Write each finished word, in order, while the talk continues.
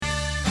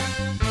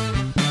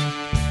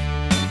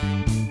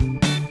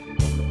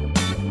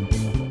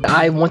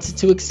I wanted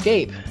to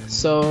escape.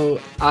 So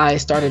I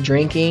started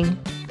drinking,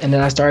 and then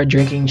I started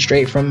drinking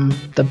straight from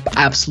the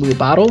absolute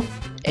bottle.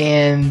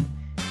 And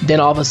then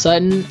all of a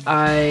sudden,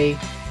 I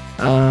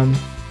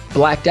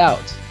blacked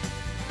out.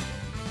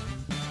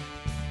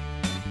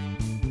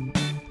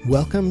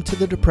 Welcome to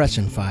the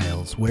Depression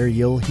Files, where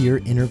you'll hear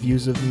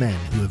interviews of men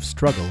who have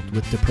struggled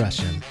with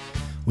depression.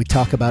 We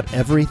talk about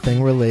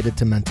everything related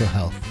to mental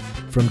health,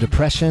 from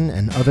depression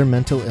and other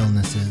mental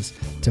illnesses,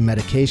 to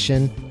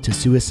medication, to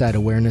suicide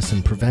awareness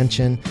and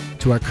prevention,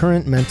 to our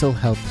current mental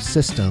health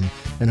system,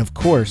 and of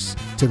course,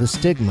 to the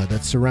stigma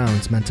that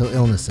surrounds mental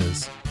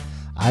illnesses.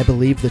 I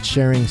believe that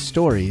sharing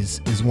stories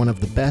is one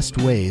of the best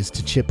ways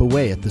to chip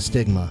away at the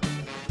stigma.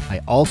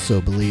 I also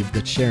believe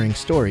that sharing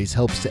stories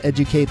helps to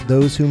educate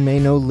those who may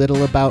know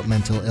little about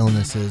mental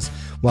illnesses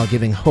while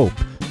giving hope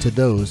to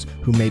those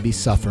who may be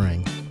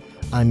suffering.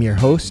 I'm your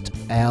host,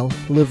 Al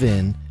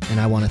Levin, and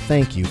I want to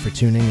thank you for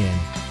tuning in.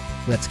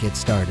 Let's get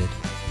started.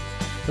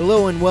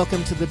 Hello and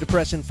welcome to the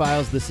Depression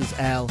Files. This is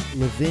Al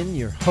Levin,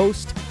 your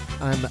host.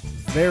 I'm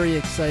very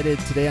excited.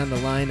 Today on the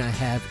line I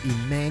have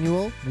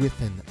Immanuel with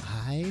an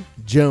I,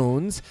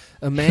 Jones.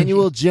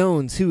 Immanuel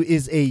Jones, who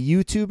is a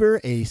YouTuber,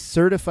 a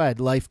certified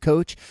life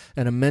coach,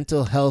 and a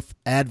mental health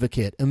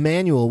advocate.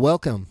 Immanuel,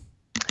 welcome.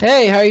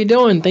 Hey, how are you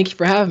doing? Thank you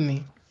for having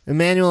me.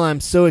 Immanuel,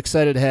 I'm so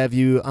excited to have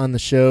you on the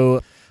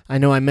show. I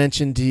know I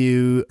mentioned to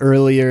you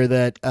earlier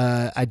that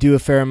I do a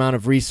fair amount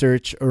of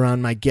research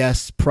around my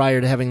guests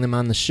prior to having them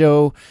on the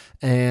show,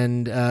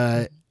 and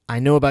I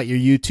know about your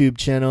YouTube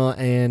channel,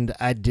 and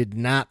I did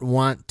not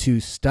want to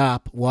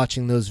stop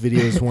watching those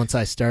videos once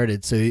I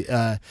started. So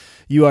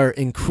you are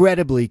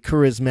incredibly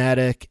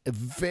charismatic,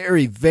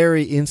 very,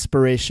 very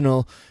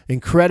inspirational,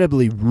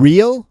 incredibly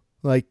real.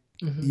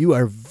 You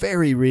are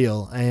very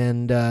real.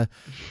 And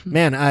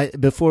man,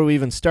 before we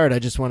even start, I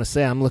just want to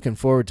say I'm looking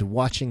forward to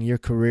watching your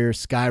career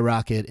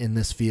skyrocket in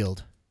this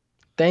field.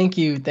 Thank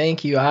you.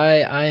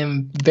 I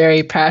am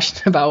very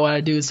passionate about what I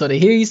do. So to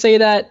hear you say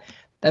that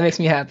makes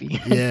me happy.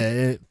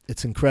 Yeah,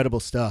 it's incredible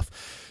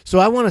stuff. So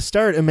I want to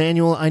start,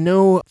 Immanuel. I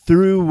know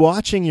through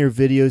watching your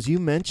videos, you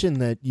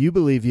mentioned that you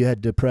believe you had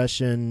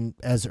depression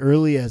as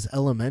early as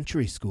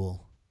elementary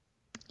school.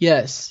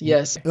 Yes.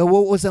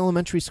 What was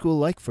elementary school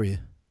like for you?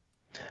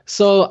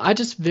 So I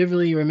just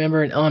vividly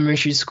remember in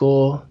elementary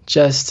school,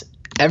 just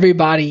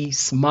everybody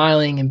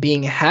smiling and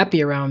being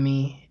happy around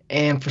me.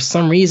 And for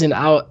some reason,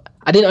 I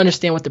didn't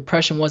understand what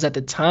depression was at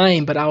the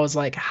time, but I was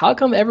like, how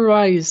come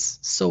everybody's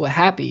so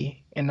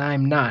happy and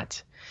I'm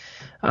not?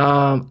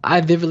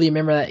 I vividly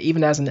remember that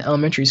even as an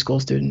elementary school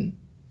student.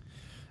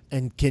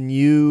 And can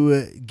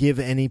you give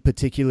any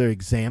particular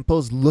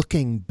examples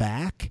looking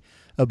back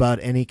about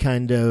any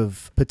kind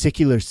of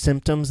particular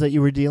symptoms that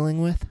you were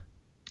dealing with?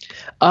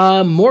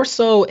 More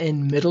so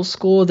in middle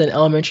school than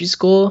elementary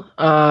school.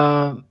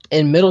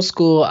 In middle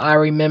school, I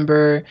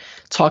remember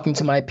talking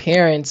to my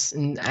parents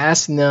and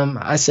asking them,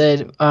 I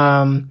said,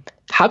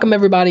 how come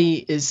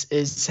everybody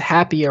is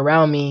happy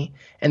around me?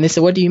 And they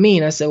said, what do you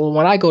mean? I said, well,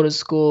 when I go to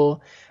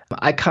school,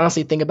 I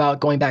constantly think about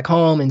going back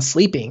home and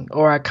sleeping,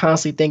 or I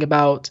constantly think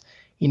about,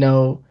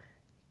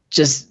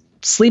 just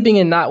sleeping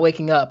and not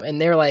waking up. And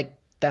they're like,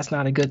 that's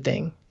not a good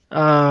thing.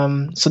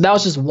 So that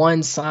was just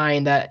one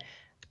sign that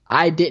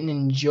I didn't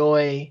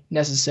enjoy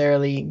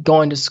necessarily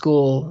going to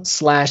school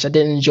 / I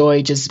didn't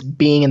enjoy just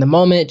being in the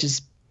moment,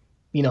 just,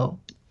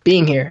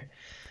 being here.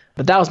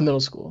 But that was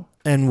middle school.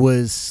 And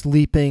was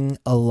sleeping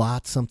a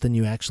lot something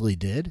you actually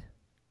did?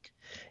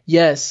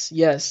 Yes.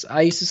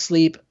 I used to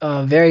sleep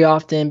very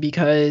often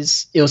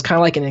because it was kind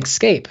of like an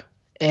escape.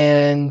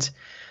 And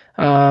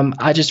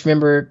I just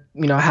remember,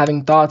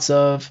 having thoughts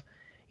of,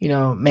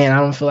 man, I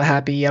don't feel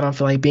happy. I don't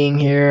feel like being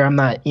here. I'm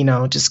not,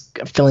 just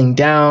feeling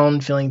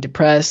down, feeling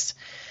depressed.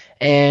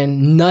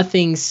 And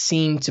nothing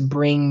seemed to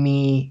bring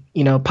me,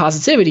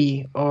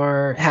 positivity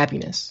or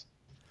happiness.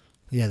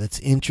 Yeah, that's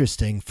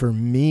interesting. For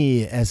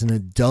me, as an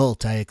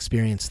adult, I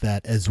experienced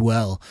that as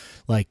well.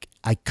 Like,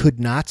 I could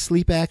not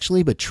sleep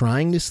actually, but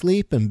trying to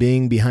sleep and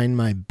being behind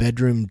my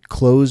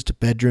closed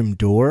bedroom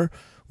door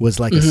was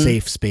like a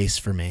safe space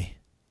for me.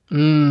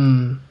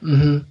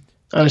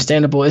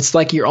 Understandable. It's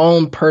like your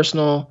own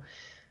personal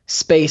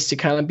space to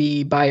kind of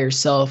be by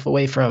yourself,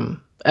 away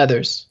from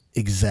others.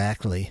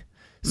 Exactly.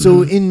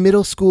 So in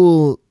middle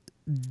school,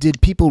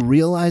 did people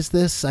realize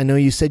this? I know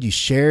you said you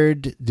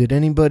shared.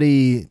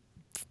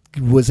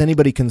 Was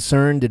anybody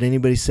concerned? Did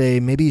anybody say,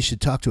 maybe you should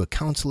talk to a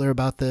counselor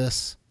about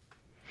this?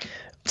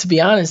 To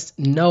be honest,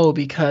 no,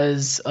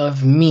 because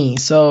of me.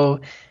 So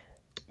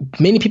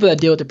many people that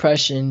deal with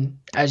depression,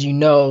 as you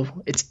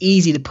know, it's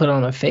easy to put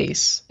on a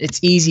face. It's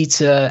easy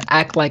to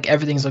act like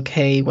everything's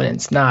okay when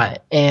it's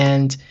not.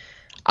 And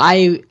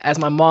I, as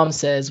my mom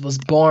says, was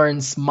born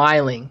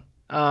smiling.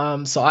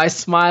 So I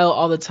smile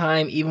all the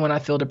time, even when I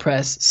feel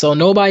depressed. So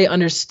nobody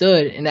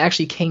understood, and it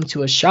actually came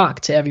to a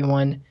shock to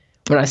everyone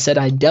when I said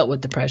I dealt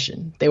with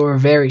depression. They were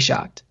very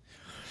shocked.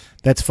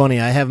 That's funny.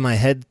 I have my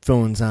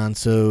headphones on,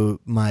 so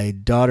my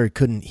daughter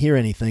couldn't hear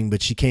anything,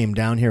 but she came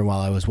down here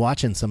while I was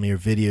watching some of your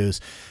videos,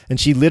 and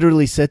she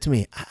literally said to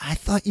me, I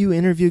thought you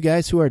interview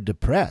guys who are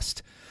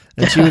depressed.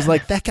 And she was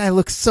like, that guy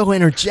looks so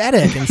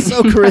energetic and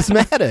so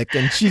charismatic.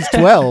 And she's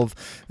 12.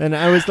 And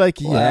I was like,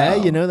 yeah,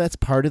 Wow. that's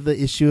part of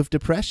the issue of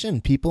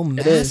depression. People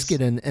It mask is.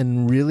 it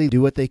and really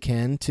do what they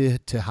can to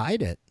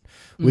hide it,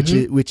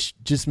 Mm-hmm. which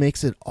just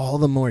makes it all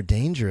the more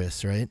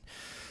dangerous, right?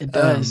 It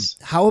does.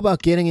 How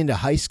about getting into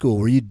high school?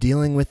 Were you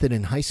dealing with it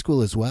in high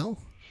school as well?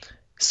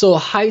 So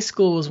high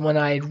school was when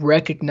I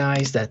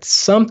recognized that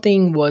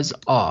something was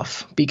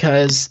off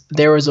because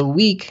there was a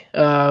week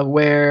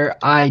where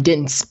I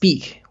didn't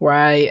speak, where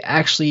I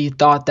actually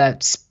thought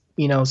that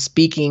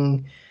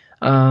speaking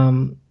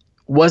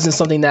wasn't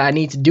something that I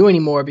need to do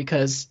anymore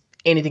because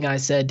anything I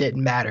said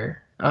didn't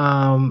matter.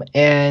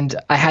 And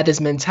I had this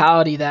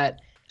mentality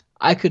that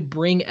I could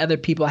bring other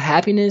people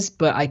happiness,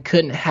 but I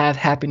couldn't have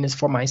happiness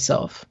for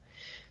myself.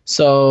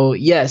 So,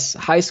 yes,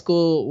 high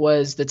school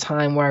was the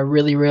time where I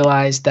really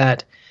realized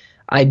that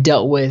I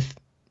dealt with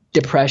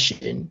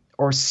depression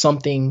or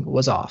something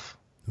was off.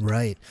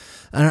 Right.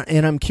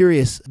 And I'm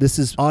curious, this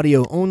is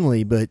audio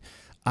only, but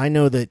I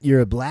know that you're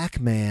a black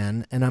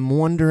man, and I'm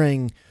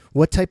wondering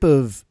what type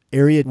of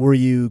area were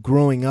you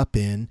growing up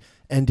in,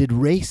 and did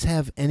race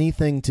have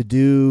anything to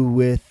do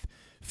with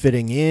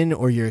fitting in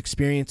or your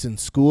experience in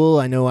school?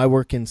 I know I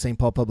work in St.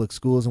 Paul Public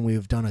Schools, and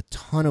we've done a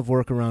ton of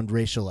work around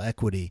racial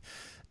equity.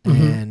 Hmm.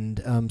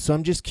 And so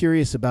I'm just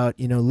curious about,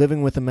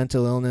 living with a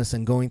mental illness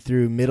and going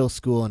through middle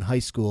school and high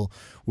school.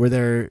 Were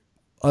there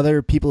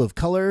other people of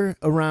color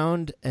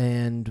around?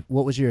 And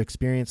what was your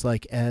experience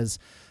like as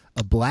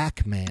a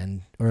black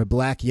man or a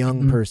black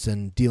young Hmm.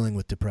 person dealing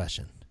with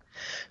depression?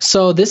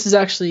 So, this is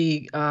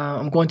actually,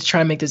 I'm going to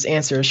try and make this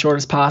answer as short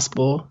as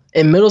possible.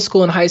 In middle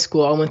school and high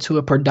school, I went to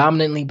a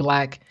predominantly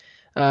black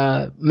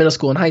middle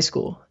school and high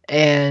school.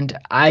 And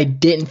I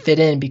didn't fit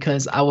in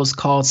because I was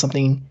called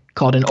something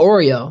called an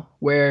Oreo,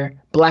 where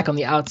black on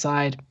the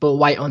outside, but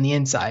white on the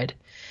inside.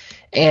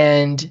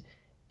 And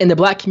in the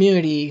black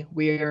community,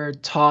 we're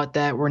taught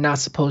that we're not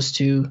supposed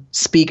to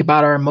speak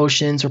about our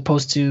emotions. We're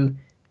supposed to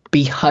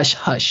be hush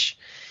hush.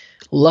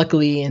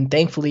 Luckily and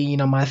thankfully,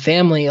 my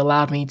family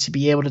allowed me to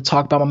be able to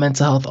talk about my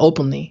mental health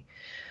openly.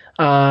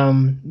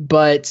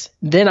 But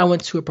then I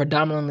went to a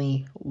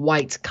predominantly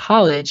white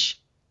college,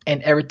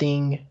 and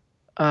everything,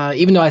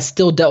 even though I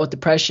still dealt with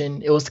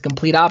depression, it was the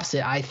complete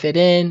opposite. I fit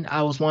in,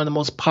 I was one of the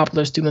most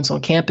popular students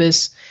on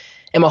campus,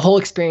 and my whole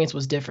experience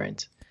was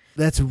different.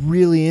 That's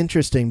really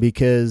interesting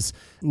because,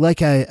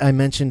 like I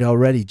mentioned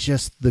already,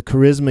 just the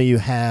charisma you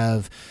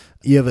have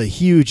a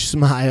huge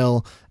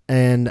smile,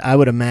 and I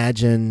would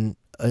imagine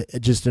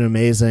just an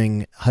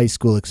amazing high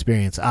school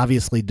experience.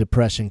 Obviously,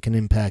 depression can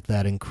impact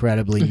that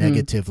incredibly Hmm.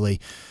 negatively,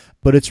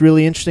 but it's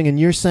really interesting. And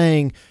you're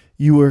saying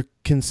you were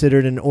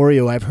considered an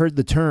Oreo. I've heard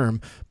the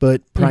term, but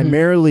Hmm.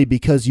 primarily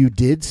because you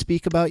did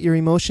speak about your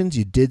emotions,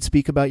 you did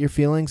speak about your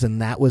feelings, and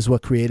that was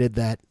what created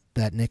that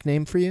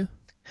nickname for you?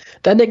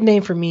 That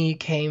nickname for me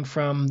came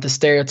from the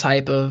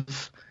stereotype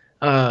of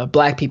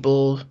black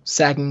people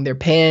sagging their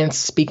pants,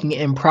 speaking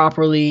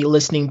improperly,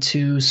 listening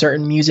to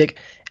certain music.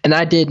 And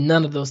I did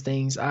none of those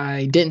things.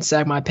 I didn't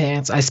sag my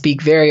pants. I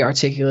speak very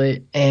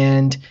articulate.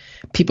 And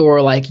people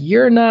were like,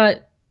 "You're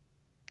not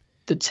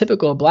the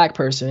typical black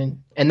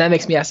person." And that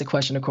makes me ask the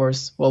question, of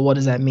course, well, what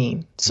does that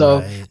mean?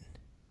 So Right.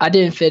 I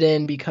didn't fit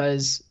in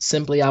because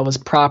simply I was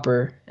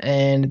proper.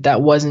 And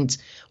that wasn't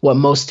what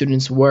most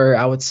students were,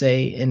 I would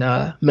say, in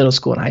middle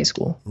school and high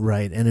school.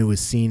 Right. And it was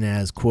seen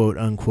as quote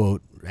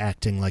unquote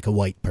acting like a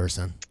white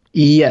person.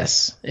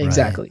 Yes, Right.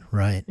 exactly.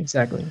 Right.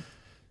 Exactly.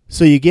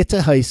 So you get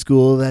to high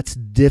school, that's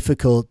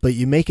difficult, but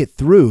you make it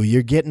through.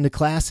 You're getting to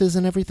classes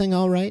and everything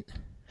all right?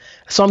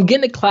 So I'm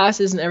getting to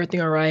classes and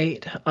everything all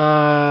right.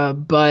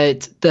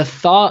 But the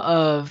thought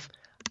of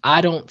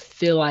I don't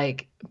feel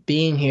like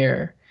being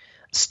here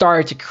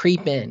started to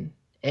creep in.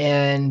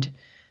 And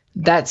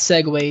that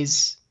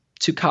segues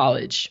to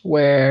college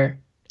where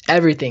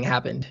everything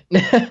happened,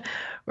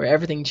 where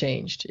everything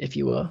changed, if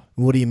you will.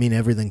 What do you mean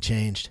everything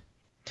changed?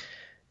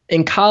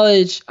 In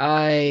college,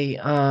 I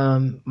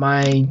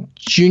my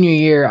junior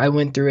year, I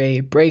went through a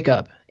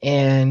breakup,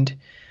 and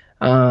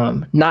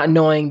not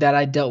knowing that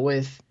I dealt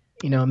with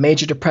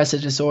major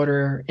depressive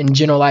disorder and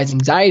generalized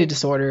anxiety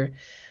disorder,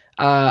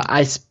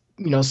 I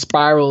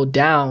spiraled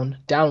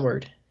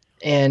downward,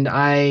 and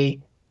I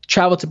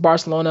traveled to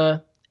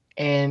Barcelona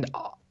and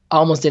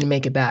almost didn't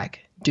make it back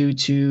due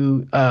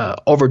to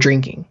over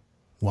drinking.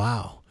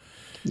 Wow.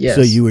 So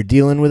Yes. you were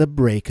dealing with a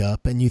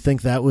breakup and you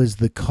think that was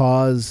the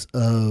cause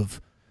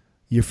of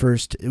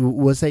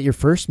was that your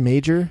first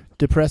major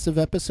depressive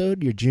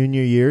episode, your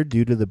junior year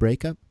due to the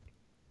breakup?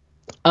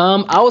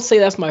 I would say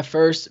that's my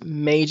first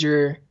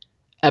major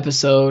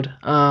episode.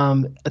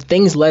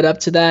 Things led up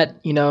to that,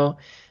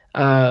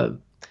 uh,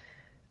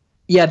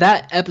 yeah,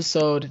 that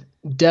episode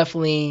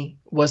definitely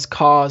was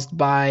caused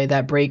by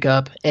that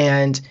breakup,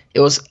 and it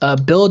was a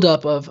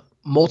buildup of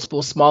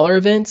multiple smaller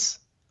events,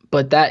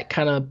 but that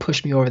kind of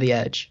pushed me over the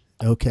edge.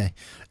 Okay.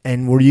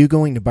 And were you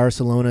going to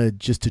Barcelona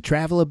just to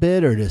travel a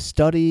bit or to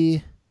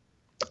study?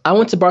 I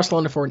went to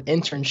Barcelona for an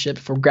internship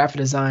for graphic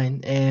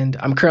design, and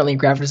I'm currently a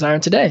graphic designer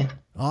today.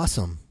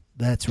 Awesome.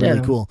 That's really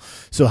Yeah. cool.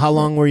 So how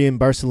long were you in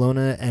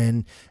Barcelona,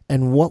 and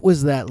what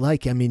was that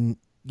like? I mean,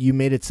 you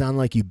made it sound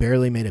like you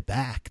barely made it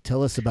back.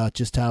 Tell us about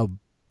just how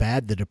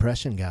bad the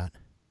depression got.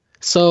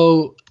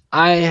 So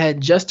I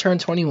had just turned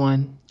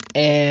 21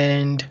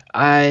 and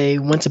I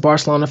went to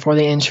Barcelona for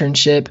the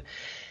internship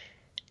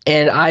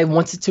and I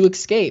wanted to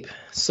escape.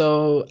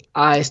 So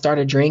I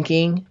started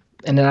drinking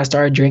and then I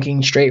started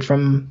drinking straight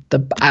from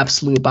the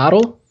absolute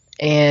bottle.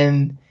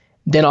 And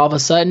then all of a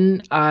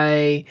sudden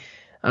I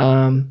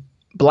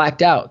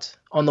blacked out.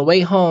 On the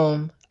way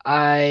home,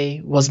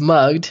 I was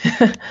mugged.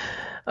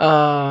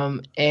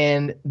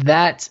 And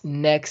that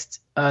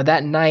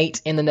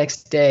night and the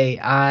next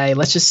day,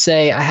 let's just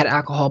say I had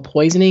alcohol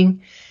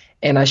poisoning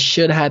and I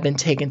should have been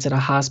taken to the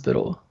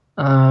hospital.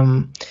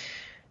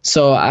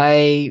 So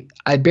I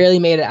barely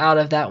made it out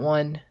of that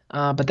one,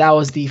 but that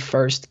was the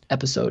first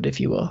episode, if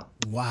you will.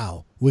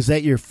 Wow. Was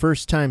that your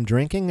first time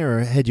drinking, or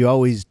had you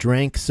always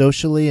drank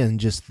socially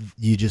and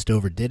you just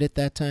overdid it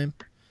that time?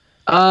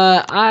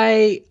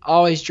 I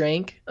always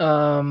drank.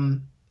 I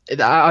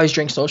always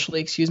drank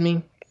socially, excuse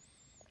me.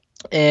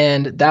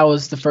 And that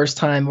was the first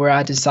time where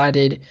I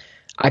decided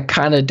I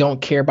kind of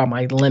don't care about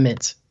my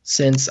limits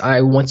since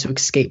I want to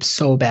escape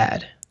so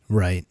bad.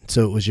 Right.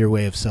 So it was your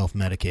way of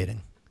self-medicating.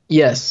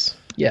 Yes,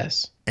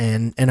 yes.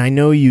 And I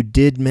know you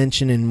did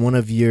mention in one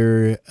of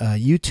your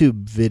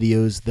YouTube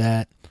videos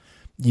that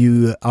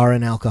you are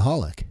an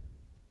alcoholic.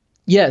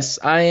 Yes,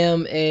 I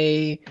am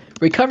a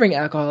recovering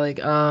alcoholic.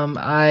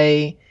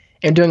 I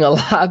am doing a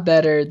lot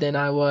better than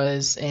I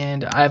was,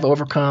 and I've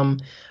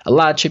overcome a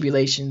lot of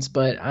tribulations,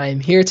 but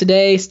I'm here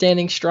today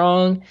standing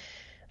strong,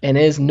 and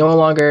it is no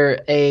longer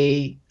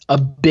a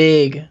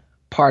big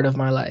part of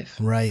my life.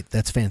 Right.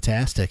 That's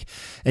fantastic.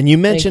 And you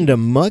mentioned a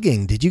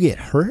mugging. Did you get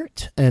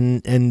hurt?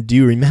 And do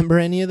you remember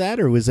any of that,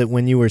 or was it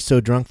when you were so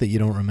drunk that you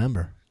don't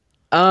remember?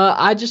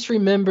 I just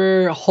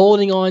remember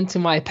holding on to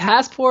my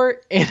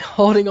passport and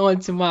holding on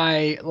to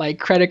my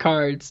credit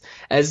cards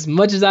as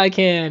much as I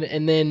can.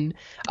 And then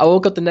I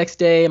woke up the next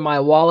day and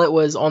my wallet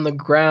was on the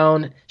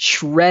ground,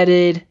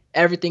 shredded.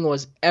 Everything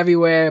was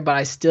everywhere, but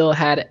I still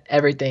had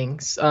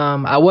everything.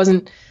 I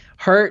wasn't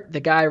hurt.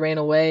 The guy ran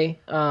away.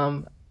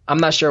 I'm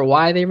not sure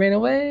why they ran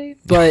away,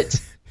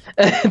 but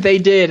they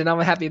did, and I'm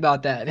happy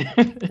about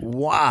that.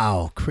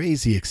 Wow.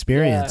 Crazy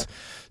experience. Yeah,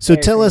 so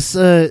very tell crazy.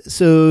 us,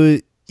 so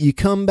you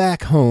come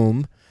back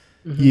home,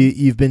 Mm-hmm.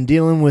 you've been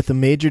dealing with a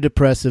major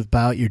depressive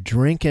bout, you're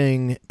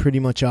drinking pretty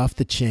much off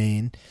the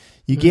chain.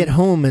 You get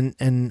home,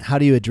 and how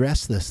do you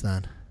address this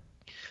then?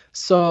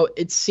 So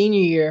it's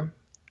senior year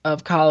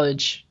of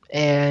college,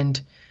 and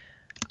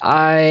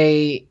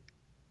I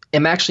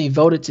am actually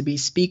voted to be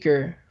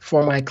speaker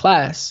for my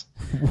class.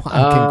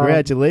 Wow,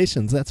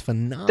 congratulations. That's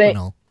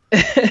phenomenal.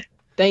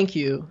 Thank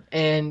you.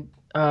 And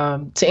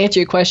to answer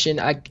your question,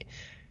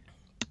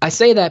 I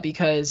say that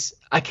because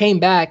I came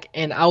back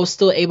and I was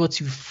still able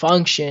to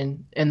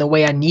function in the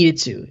way I needed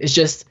to. It's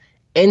just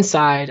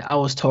inside I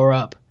was tore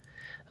up.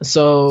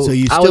 So So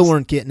you I still was,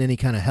 weren't getting any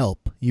kind of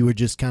help. You were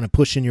just kind of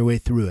pushing your way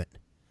through it.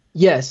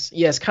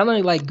 yes, kind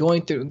of like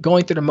going through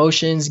the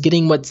motions,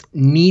 getting what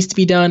needs to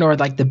be done or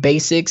like the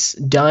basics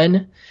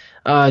done,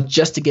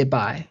 just to get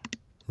by.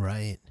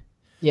 Right.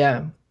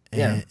 Yeah,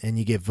 yeah. And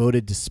you get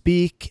voted to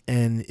speak.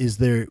 And does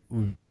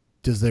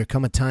there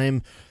come a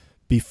time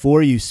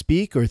before you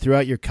speak or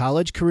throughout your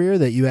college career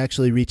that you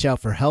actually reach out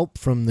for help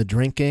from the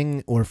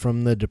drinking or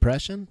from the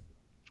depression?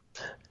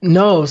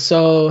 No,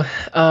 so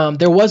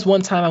there was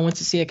one time I went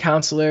to see a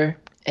counselor,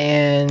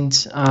 and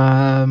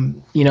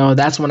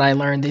that's when I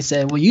learned. They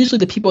said, well, usually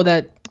the people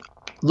that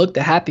look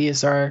the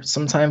happiest are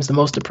sometimes the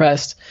most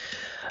depressed.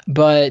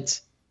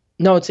 But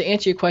no, to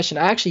answer your question,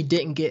 I actually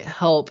didn't get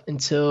help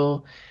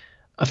until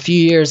a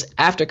few years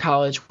after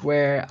college,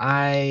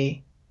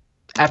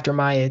 after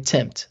my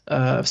attempt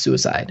of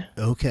suicide.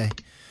 Okay.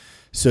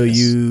 So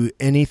Yes.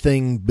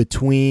 anything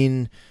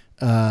between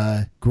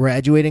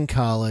graduating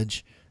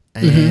college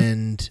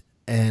and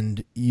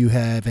you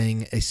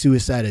having a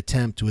suicide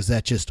attempt, was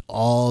that just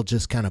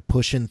kind of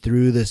pushing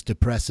through this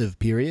depressive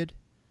period?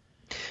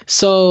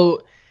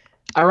 So,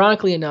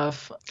 ironically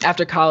enough,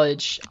 after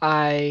college,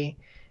 like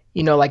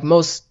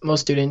most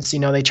students,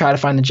 they try to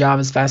find a job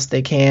as fast as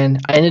they can.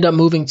 I ended up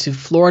moving to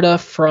Florida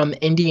from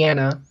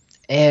Indiana,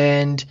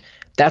 and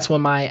that's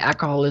when my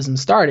alcoholism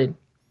started.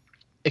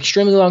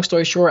 Extremely long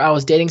story short, I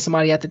was dating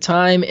somebody at the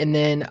time, and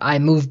then I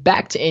moved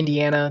back to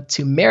Indiana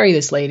to marry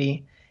this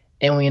lady,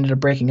 and we ended up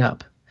breaking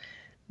up.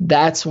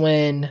 That's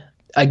when,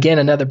 again,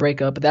 another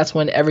breakup, but that's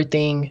when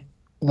everything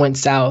went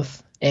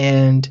south.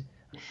 And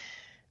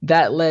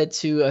that led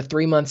to a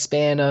 3-month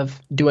span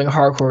of doing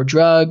hardcore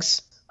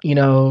drugs,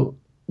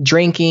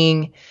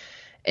 drinking.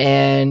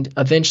 And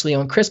eventually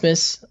on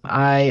Christmas,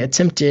 I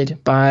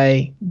attempted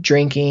by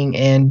drinking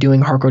and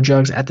doing hardcore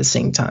drugs at the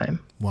same time.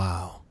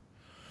 Wow.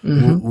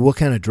 Mm-hmm. What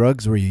kind of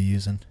drugs were you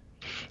using?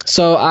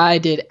 So I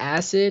did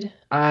acid.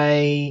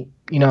 I,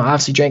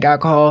 obviously drank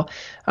alcohol,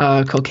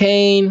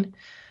 cocaine,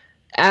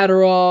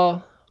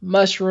 Adderall,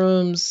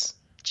 mushrooms,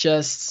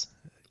 just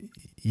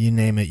You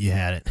name it, you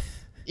had it.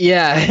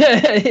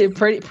 Yeah,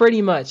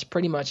 pretty much,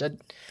 pretty much.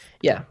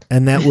 Yeah,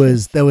 And that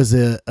was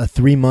a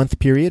 3 month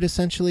period,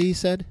 essentially, you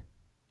said?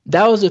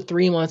 that was a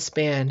 3 month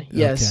span. Okay.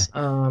 Yes.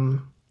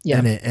 Yeah.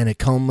 And it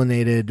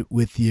culminated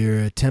with your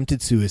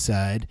attempted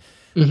suicide.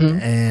 hmm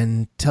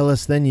And tell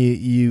us then,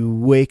 you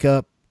wake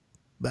up.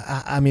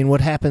 I mean,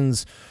 what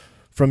happens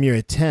from your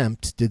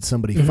attempt? Did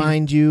somebody hmm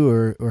find you,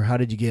 or how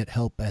did you get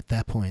help at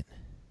that point?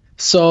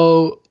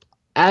 So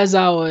as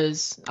I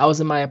was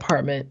in my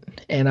apartment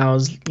and I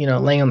was,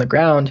 laying on the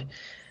ground,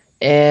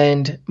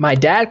 and my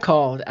dad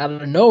called out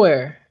of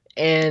nowhere,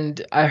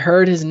 and I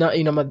heard his,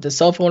 the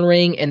cell phone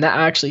ring, and that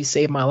actually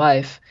saved my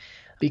life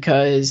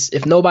because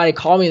if nobody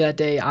called me that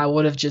day, I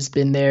would have just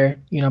been there,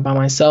 by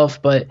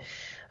myself. But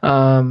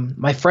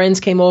my friends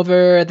came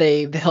over,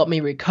 they helped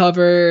me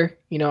recover,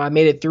 I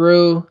made it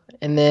through,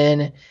 and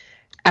then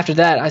after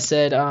that, I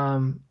said,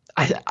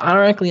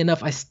 ironically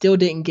enough, I still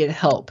didn't get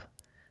help,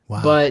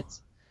 Wow. but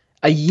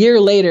a year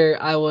later,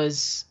 I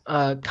was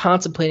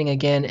contemplating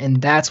again,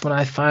 and that's when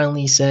I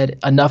finally said,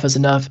 enough is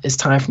enough. It's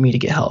time for me to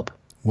get help.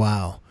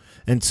 Wow.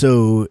 And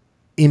so,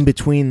 in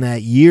between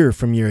that year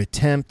from your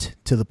attempt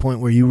to the point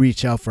where you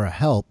reach out for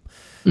help,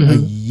 a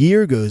hmm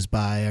year goes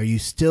by. Are you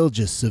still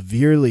just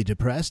severely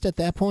depressed at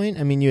that point?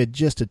 I mean, you had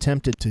just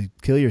attempted to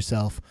kill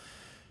yourself.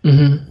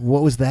 hmm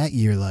What was that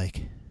year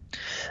like?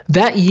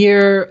 That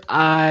year,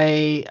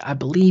 I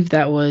believe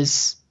that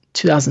was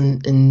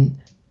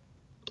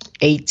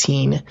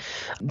 2018.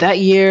 That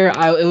year,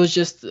 it was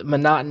just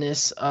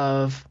monotonous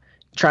of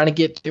trying to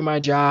get through my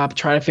job,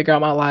 trying to figure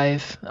out my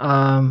life.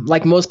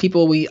 Like most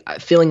people, we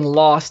feeling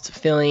lost,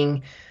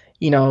 feeling,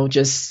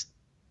 just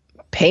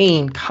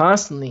pain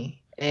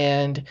constantly.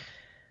 And,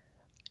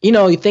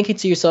 you're thinking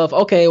to yourself,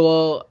 okay,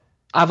 well,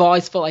 I've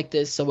always felt like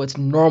this, so it's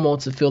normal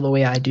to feel the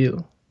way I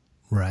do.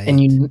 And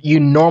Right. you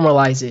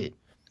normalize it.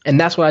 And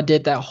that's what I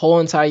did that whole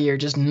entire year,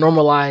 just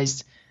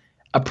normalized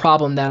a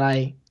problem that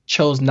I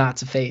chose not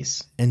to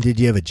face. And did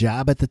you have a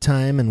job at the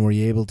time, and were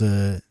you able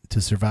to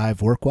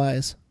survive work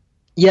wise?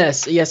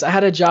 Yes, yes, I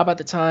had a job at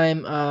the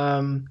time.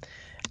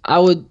 I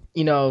would,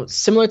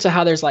 similar to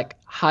how there's like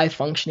high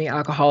functioning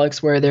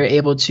alcoholics where they're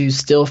able to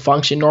still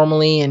function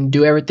normally and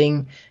do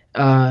everything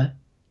uh,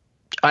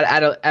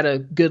 at a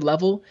good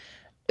level.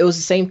 It was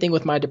the same thing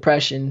with my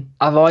depression.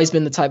 I've always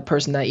been the type of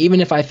person that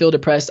even if I feel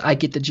depressed, I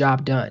get the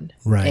job done.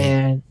 Right.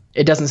 And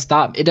it doesn't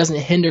stop, it doesn't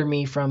hinder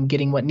me from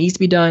getting what needs to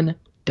be done,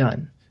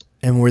 done.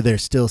 And were there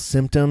still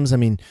symptoms? I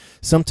mean,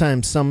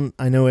 sometimes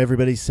I know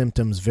everybody's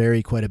symptoms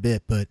vary quite a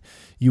bit, but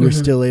you were hmm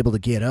still able to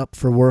get up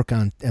for work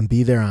on and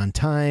be there on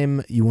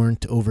time. You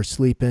weren't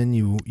oversleeping.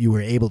 You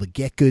were able to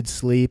get good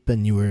sleep,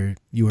 and you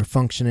were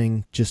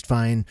functioning just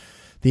fine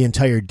the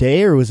entire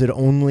day. Or was it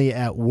only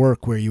at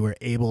work where you were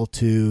able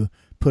to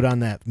put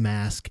on that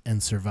mask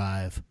and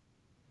survive?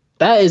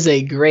 That is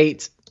a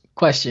great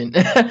question.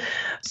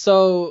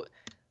 So,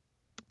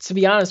 to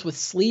be honest, with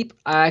sleep,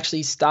 I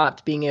actually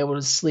stopped being able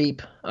to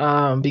sleep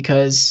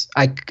because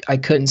I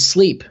couldn't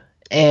sleep.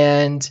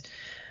 And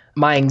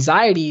my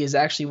anxiety is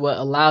actually what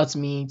allows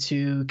me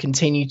to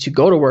continue to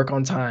go to work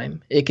on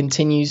time. It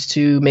continues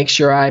to make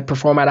sure I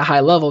perform at a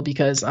high level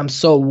because I'm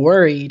so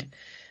worried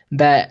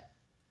that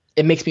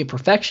it makes me a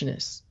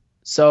perfectionist.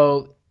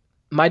 So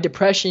my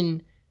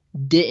depression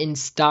didn't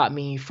stop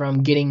me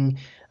from getting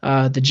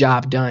the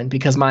job done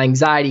because my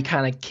anxiety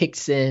kind of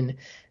kicks in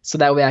so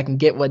that way I can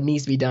get what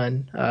needs to be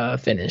done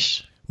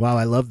finished. Wow,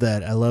 I love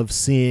that. I love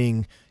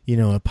seeing,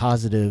 a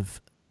positive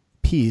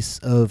piece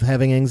of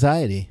having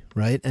anxiety,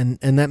 right? And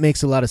that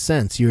makes a lot of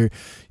sense.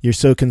 You're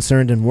so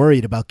concerned and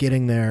worried about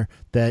getting there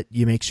that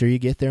you make sure you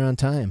get there on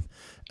time.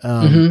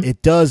 hmm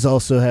It does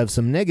also have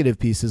some negative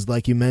pieces,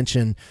 like you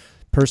mentioned.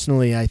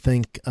 Personally, I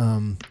think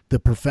the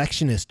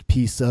perfectionist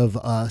piece of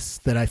us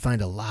that I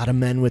find a lot of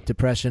men with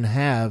depression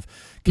have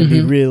can be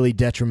hmm really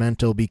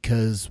detrimental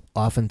because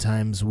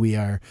oftentimes we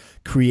are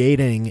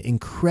creating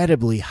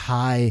incredibly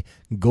high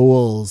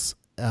goals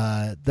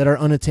that are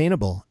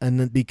unattainable. And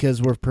then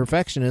because we're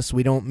perfectionists,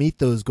 we don't meet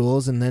those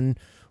goals, and then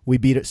we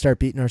start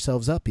beating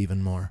ourselves up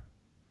even more.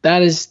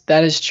 That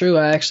is true.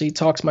 I actually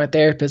talked to my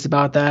therapist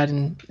about that,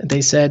 and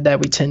they said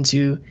that we tend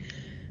to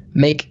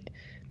make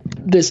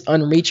this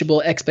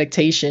unreachable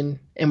expectation,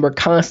 and we're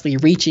constantly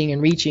reaching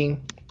and reaching.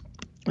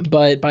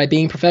 But by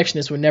being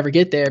perfectionists, we'll never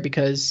get there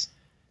because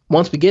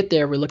once we get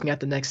there, we're looking at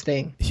the next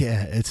thing.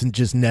 Yeah, it's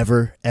just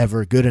never,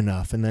 ever good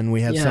enough. And then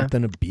we have Yeah.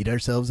 something to beat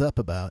ourselves up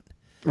about.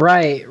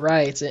 Right,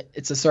 right.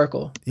 It's a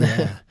circle. Yeah.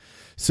 Yeah.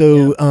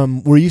 So,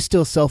 were you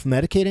still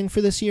self-medicating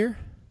for this year?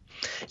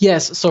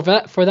 Yes. So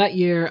for that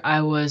year,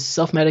 I was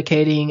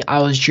self-medicating.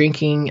 I was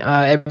drinking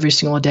every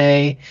single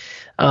day,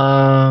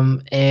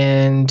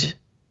 and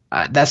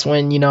that's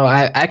when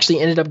I actually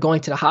ended up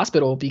going to the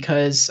hospital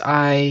because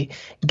I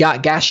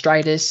got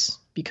gastritis.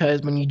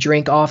 Because when you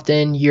drink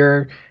often,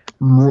 you're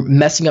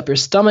messing up your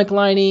stomach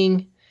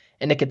lining,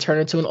 and it could turn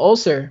into an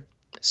ulcer.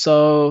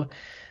 So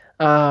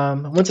I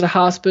went to the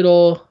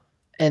hospital,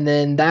 and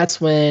then that's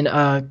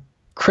when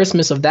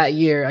Christmas of that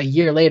year, a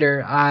year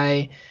later,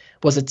 I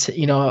was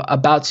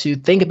about to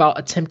think about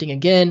attempting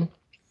again,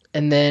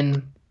 and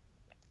then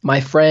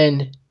my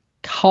friend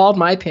called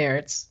my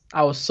parents.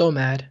 I was so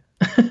mad.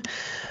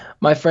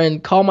 My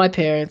friend called my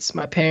parents.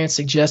 My parents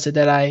suggested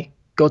that I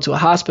go to a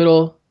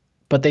hospital,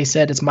 but they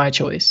said it's my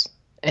choice.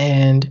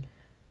 And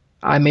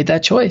I made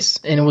that choice,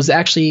 and it was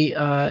actually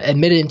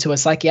admitted into a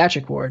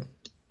psychiatric ward.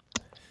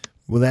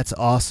 Well, that's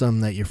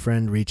awesome that your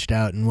friend reached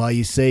out. And while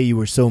you say you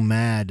were so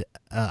mad,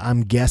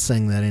 I'm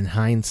guessing that in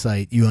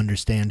hindsight, you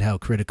understand how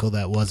critical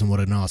that was and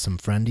what an awesome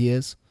friend he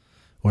is,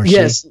 or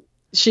Yes,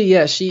 she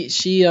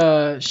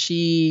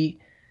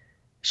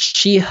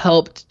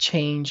helped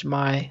change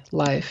my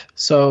life.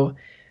 So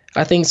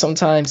I think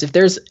sometimes if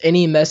there's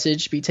any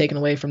message to be taken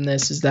away from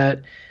this is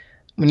that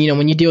when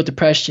you deal with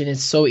depression,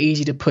 it's so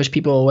easy to push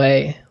people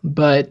away,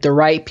 but the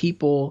right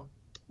people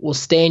will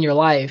stay in your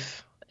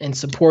life and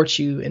support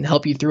you and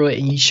help you through it,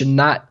 and you should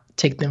not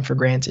take them for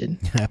granted.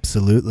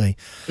 Absolutely.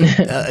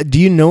 Do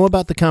you know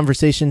about the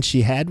conversation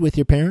she had with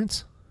your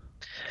parents?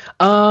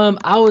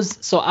 I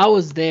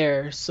was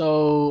there.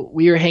 So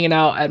we were hanging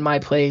out at my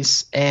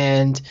place,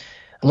 and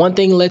one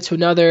thing led to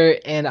another,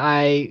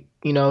 and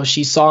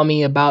she saw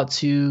me about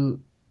to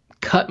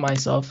cut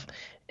myself,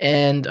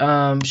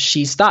 and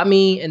she stopped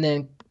me and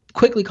then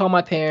quickly called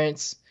my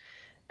parents.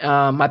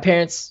 My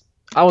parents,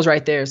 I was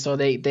right there, so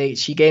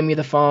she gave me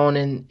the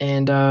phone,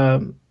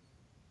 and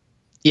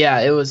yeah,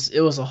 it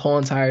was a whole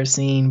entire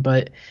scene,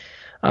 but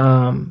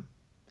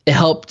it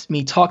helped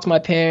me talk to my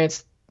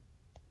parents,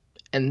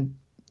 and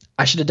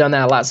I should have done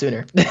that a lot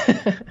sooner.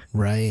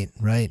 Right,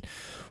 right.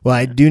 Well,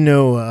 I do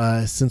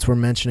know, since we're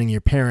mentioning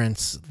your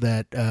parents,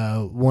 that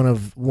one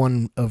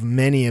of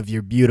many of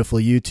your beautiful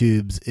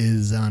YouTubes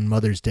is on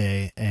Mother's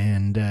Day,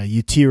 and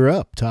you tear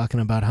up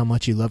talking about how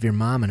much you love your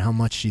mom and how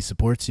much she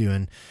supports you,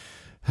 and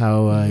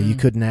how you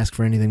couldn't ask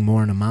for anything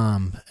more in a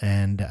mom.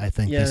 And I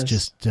think this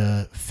just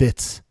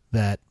fits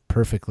that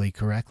perfectly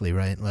correctly,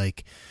 right?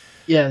 Like,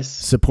 yes,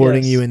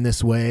 supporting you in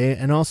this way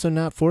and also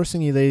not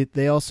forcing you.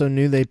 They also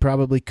knew they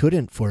probably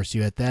couldn't force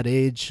you at that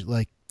age.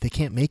 Like, they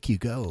can't make you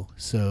go.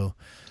 So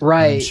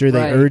I'm sure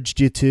they urged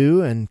you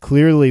to, and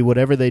clearly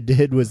whatever they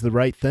did was the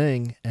right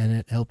thing, and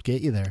it helped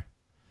get you there.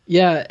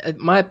 Yeah,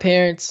 my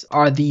parents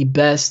are the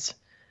best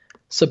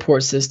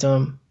support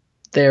system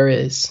there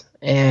is,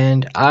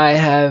 and I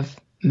have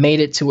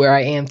made it to where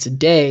I am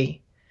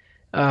today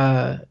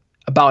about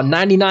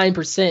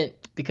 99%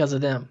 because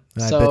of them.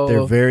 I bet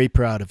they're very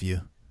proud of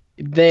you.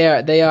 They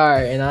are,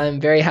 and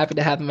I'm very happy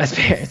to have them as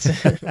parents.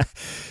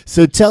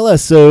 So tell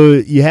us, so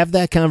you have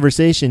that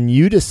conversation,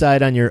 you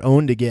decide on your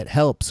own to get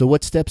help. So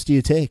what steps do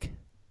you take?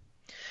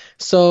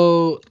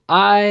 So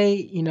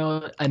I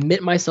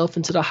admit myself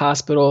into the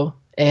hospital,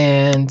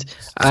 and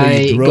so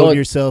you drove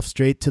yourself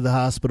straight to the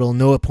hospital,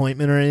 no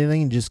appointment or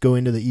anything, and just go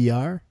into the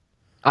ER?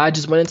 I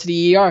just went into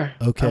the ER.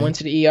 Okay. I went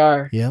to the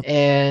ER. Yep.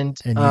 And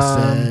you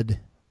said?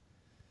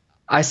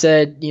 I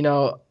said,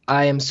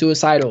 I am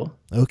suicidal.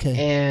 Okay.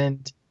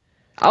 And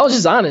I was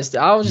just honest.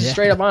 I was just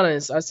straight up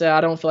honest. I said,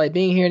 I don't feel like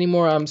being here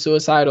anymore. I'm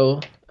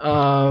suicidal.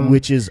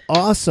 Which is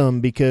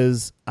awesome,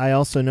 because I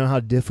also know how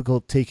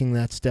difficult taking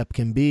that step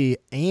can be,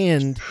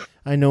 and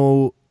I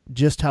know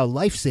just how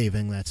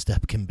life-saving that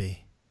step can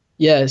be.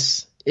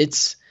 Yes,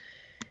 it's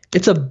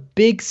a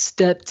big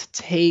step to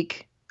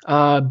take,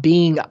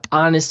 being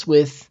honest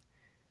with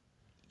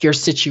your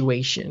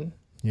situation.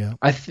 Yeah.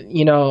 I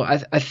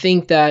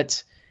think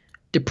that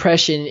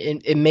depression,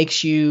 it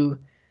makes you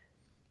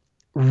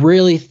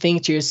really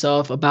think to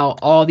yourself about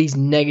all these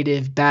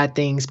negative, bad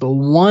things. But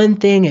one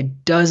thing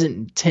it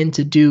doesn't tend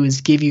to do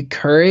is give you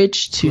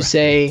courage to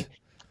say,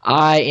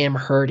 I am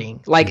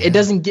hurting. Like, it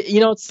doesn't get,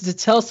 to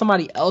tell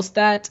somebody else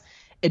that,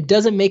 it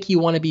doesn't make you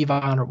want to be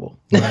vulnerable.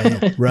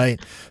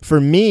 Right.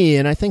 For me,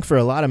 and I think for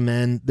a lot of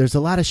men, there's a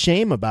lot of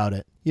shame about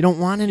it. You don't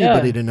want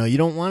anybody to know. You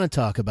don't want to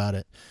talk about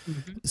it.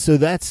 Mm-hmm. So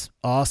that's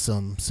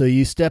awesome. So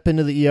you step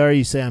into the ER,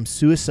 you say, I'm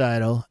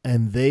suicidal,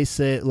 and they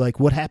say, like,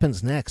 what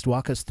happens next?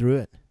 Walk us through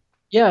it.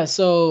 Yeah,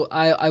 so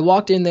I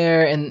walked in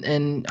there,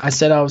 and I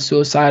said I was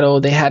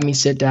suicidal. They had me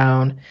sit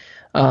down.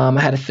 I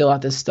had to fill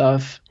out this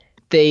stuff.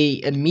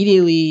 They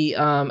immediately,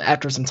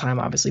 after some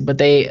time, obviously, but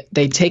they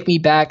take me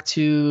back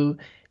to,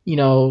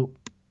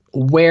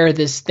 where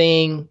this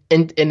thing,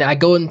 and I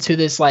go into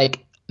this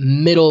like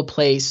middle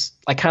place,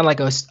 like kind of like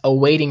a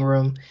waiting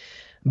room,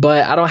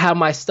 but I don't have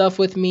my stuff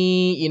with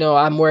me.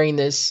 I'm wearing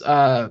this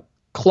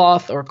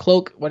cloth or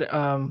cloak.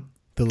 The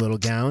little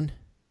gown?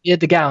 Yeah,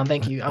 the gown.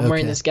 Thank you. I'm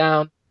wearing this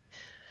gown.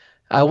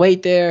 I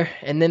wait there,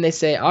 and then they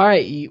say, all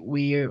right,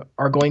 we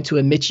are going to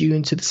admit you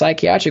into the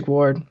psychiatric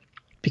ward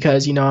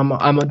because, I'm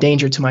a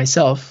danger to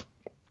myself.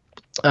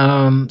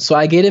 So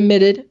I get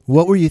admitted.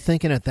 What were you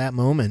thinking at that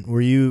moment?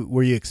 Were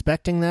you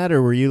expecting that,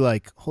 or were you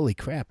like, holy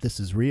crap, this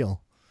is real?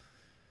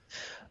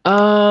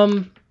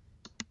 In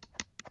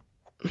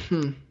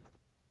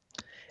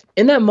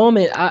that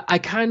moment, I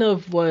kind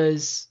of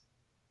was,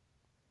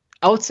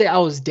 I would say I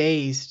was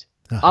dazed.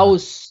 Uh-huh.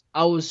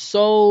 I was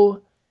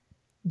so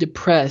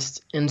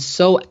depressed and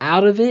so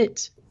out of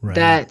it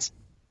that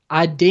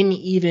I wasn't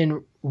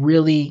even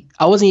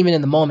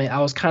in the moment. I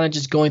was kind of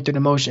just going through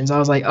the motions. I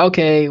was like,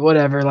 okay,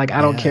 whatever. Like,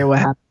 I don't care what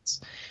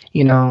happens.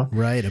 you know.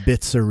 Right. A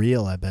bit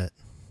surreal, I bet.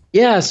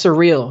 Yeah,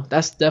 surreal.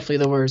 That's definitely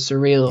the word,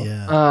 surreal.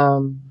 Yeah.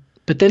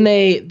 But then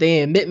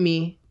they admit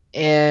me,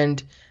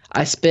 and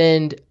I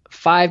spend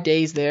 5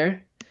 days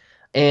there,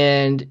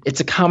 and it's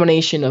a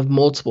combination of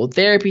multiple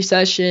therapy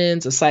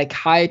sessions. A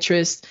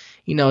psychiatrist,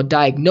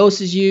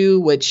 diagnoses you,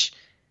 which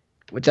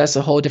that's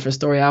a whole different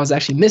story. I was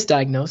actually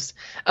misdiagnosed,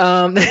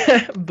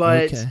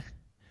 but Okay.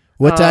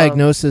 What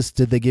diagnosis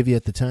did they give you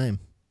at the time?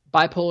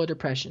 bipolar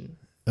depression.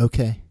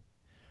 Okay.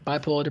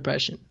 Bipolar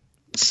depression.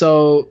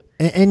 So,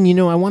 And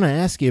I want to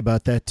ask you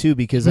about that too,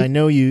 because I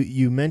know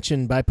you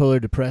mentioned bipolar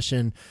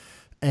depression,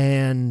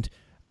 and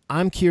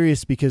I'm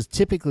curious because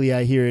typically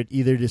I hear it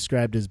either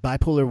described as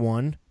bipolar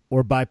 1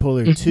 or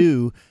bipolar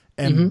 2,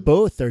 and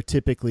both are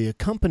typically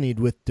accompanied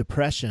with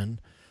depression,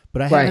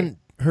 but I haven't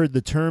heard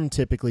the term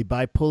typically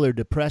bipolar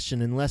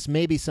depression unless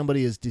maybe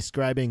somebody is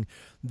describing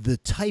the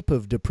type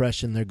of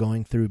depression they're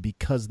going through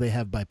because they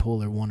have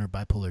bipolar 1 or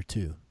bipolar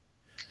 2.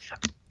 So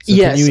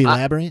yes, can you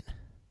elaborate?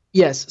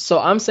 yes. So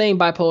I'm saying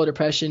bipolar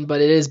depression, but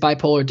it is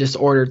bipolar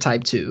disorder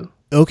type 2.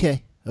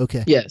 Okay.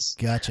 Yes.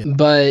 Gotcha.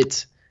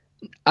 But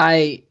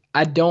I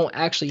don't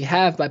actually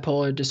have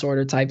bipolar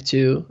disorder type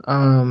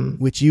 2.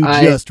 Which you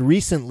I just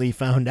recently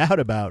found out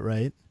about,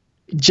 right?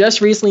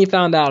 just recently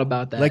found out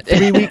about that. Like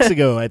 3 weeks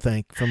ago, I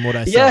think, from what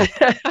I saw.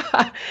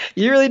 Yeah.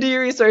 You really do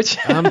your research.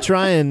 I'm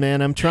trying,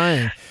 man. I'm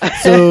trying.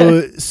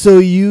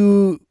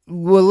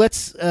 Well,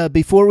 let's,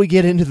 before we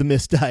get into the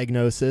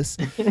misdiagnosis,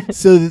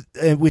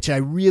 which I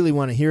really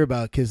want to hear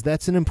about, because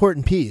that's an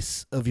important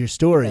piece of your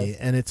story. Yes.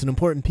 And it's an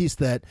important piece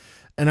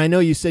and I know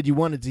you said you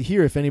wanted to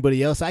hear if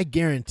anybody else, I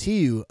guarantee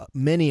you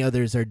many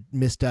others are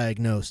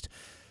misdiagnosed.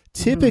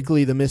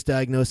 Typically, the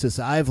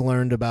misdiagnosis I've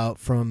learned about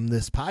from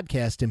this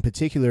podcast in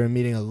particular and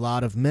meeting a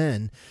lot of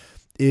men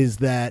is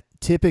that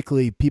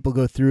typically people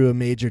go through a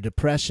major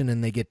depression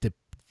and they get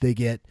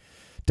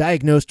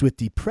diagnosed with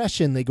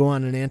depression. They go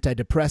on an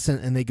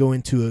antidepressant and they go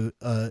into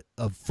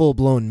a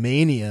full-blown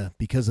mania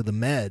because of the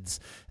meds.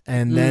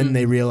 And then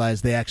they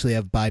realize they actually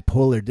have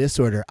bipolar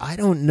disorder. I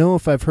don't know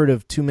if I've heard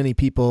of too many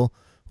people,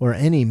 or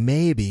any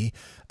maybe,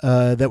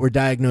 that were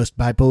diagnosed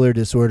bipolar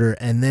disorder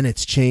and then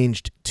it's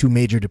changed to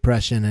major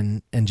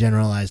depression and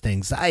generalized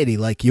anxiety,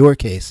 like your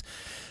case.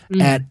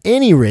 At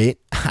any rate,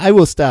 I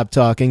will stop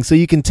talking so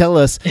you can tell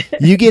us,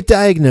 you get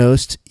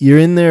diagnosed, you're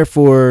in there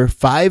for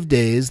 5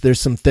 days, there's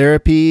some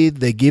therapy,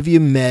 they give you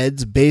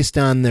meds based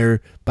on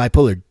their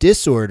bipolar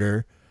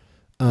disorder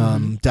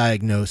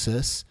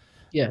diagnosis.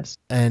 Yes.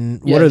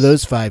 And what are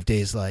those 5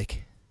 days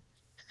like?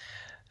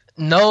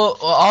 No,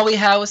 all we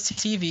had was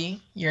TV.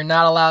 You're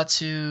not allowed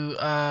to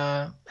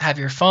have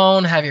your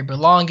phone, have your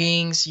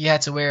belongings. You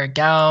had to wear a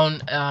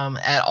gown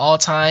at all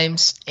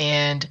times.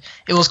 And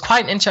it was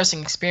quite an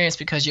interesting experience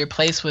because you're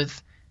placed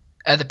with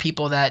other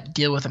people that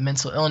deal with a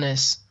mental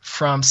illness,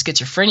 from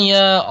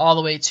schizophrenia all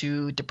the way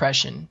to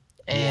depression.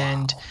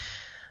 And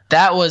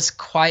that was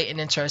quite an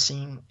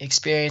interesting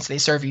experience. They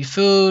serve you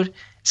food.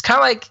 It's kind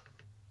of like,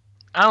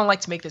 I don't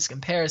like to make this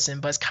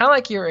comparison, but it's kind of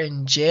like you're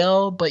in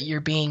jail, but you're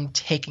being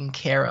taken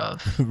care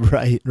of.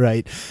 Right.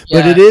 Yeah.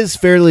 But it is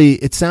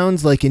it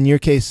sounds like in your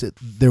case, it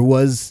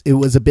was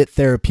a bit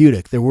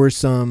therapeutic. There were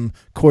some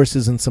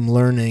courses and some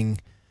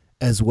learning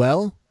as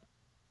well.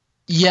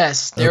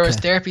 Yes, there was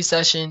therapy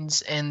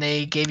sessions, and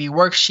they gave you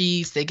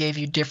worksheets. They gave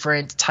you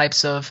different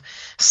types of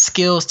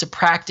skills to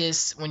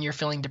practice when you're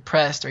feeling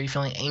depressed or you're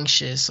feeling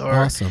anxious. Or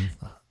awesome.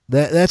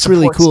 That's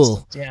really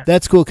cool. Yeah.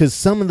 That's cool because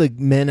some of the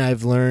men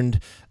I've learned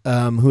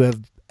who have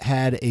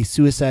had a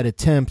suicide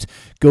attempt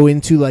go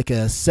into like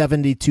a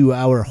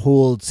 72-hour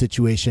hold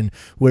situation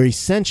where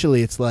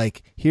essentially it's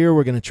like, here,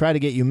 we're going to try to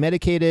get you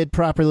medicated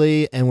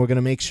properly and we're going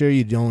to make sure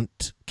you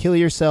don't kill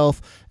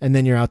yourself, and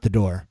then you're out the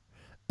door.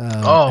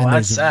 And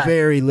that's sad.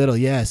 Very little.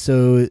 Yeah.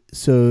 So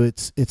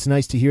it's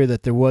nice to hear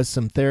that there was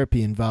some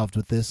therapy involved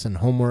with this and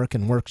homework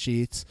and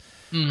worksheets.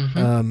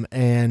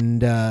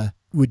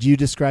 Would you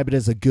describe it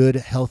as a good,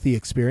 healthy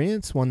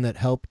experience, one that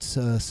helped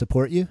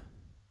support you?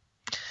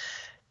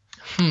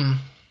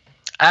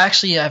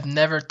 Actually, I've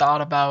never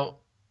thought about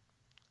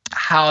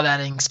how that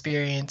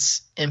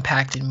experience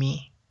impacted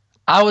me.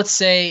 I would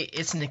say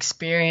it's an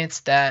experience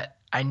that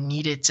I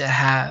needed to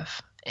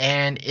have,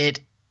 and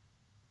it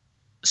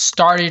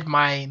started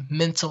my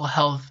mental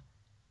health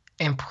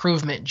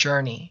improvement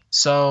journey.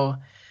 So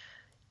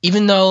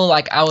even though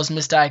like I was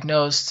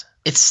misdiagnosed,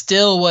 it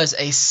still was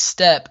a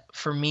step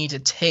for me to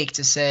take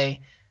to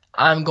say,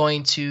 I'm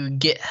going to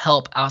get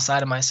help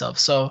outside of myself.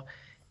 So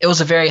it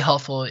was a very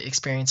helpful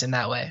experience in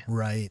that way.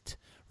 Right.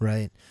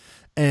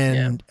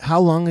 And how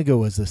long ago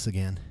was this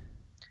again?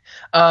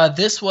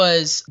 This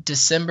was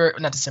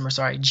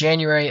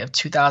January of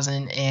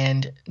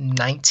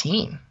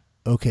 2019.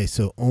 Okay,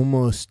 so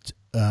almost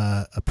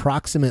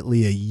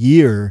approximately a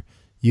year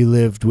you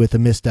lived with a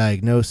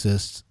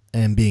misdiagnosis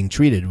and being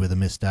treated with a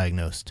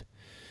misdiagnosed.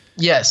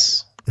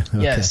 Yes.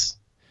 Okay. Yes.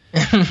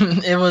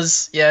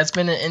 It's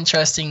been an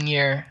interesting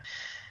year,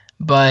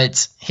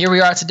 but here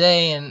we are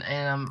today, and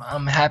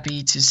I'm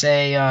happy to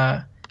say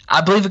I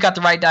believe we got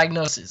the right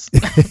diagnosis.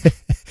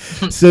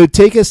 So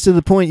take us to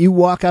the point. You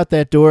walk out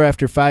that door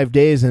after 5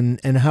 days,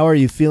 and how are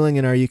you feeling?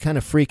 And are you kind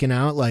of freaking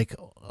out? Like,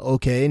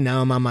 okay,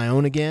 now I'm on my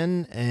own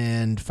again.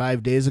 And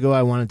 5 days ago,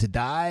 I wanted to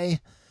die.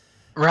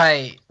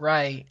 Right,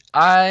 right.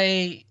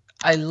 I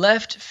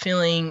left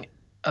feeling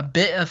a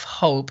bit of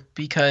hope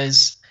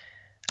because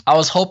I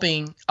was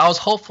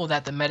hopeful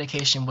that the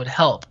medication would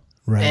help.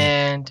 Right.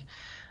 And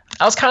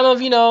I was kind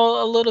of,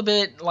 a little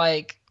bit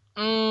like,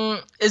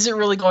 is it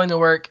really going to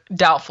work?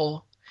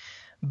 Doubtful.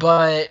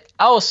 But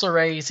I was so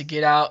ready to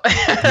get out.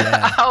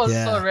 Yeah, I was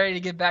so ready to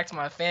get back to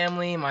my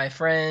family, my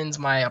friends,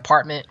 my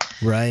apartment.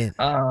 Right.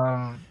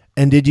 Um,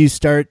 And did you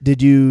start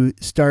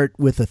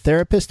with a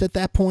therapist at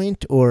that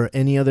point, or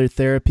any other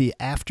therapy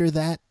after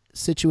that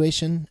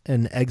situation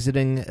and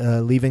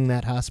leaving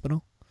that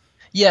hospital?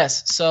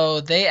 yes.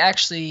 So they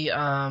actually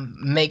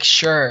make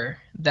sure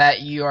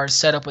that you are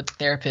set up with a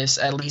therapist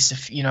at least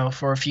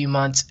for a few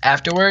months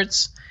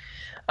afterwards.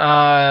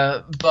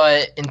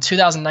 But in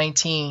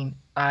 2019,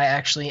 I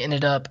actually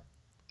ended up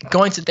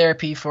going to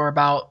therapy for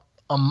about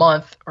a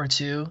month or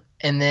two,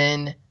 and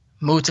then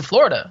moved to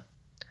Florida.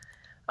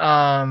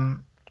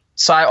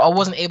 So I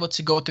wasn't able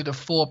to go through the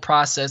full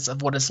process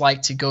of what it's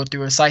like to go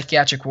through a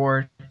psychiatric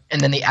ward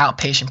and then the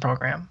outpatient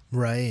program.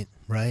 Right,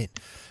 right.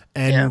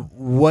 And Yeah.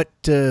 what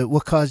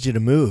caused you to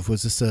move?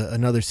 Was this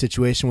another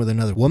situation with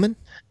another woman?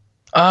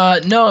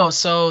 No.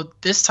 So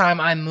this time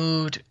I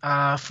moved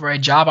for a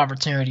job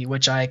opportunity,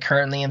 which I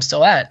currently am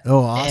still at.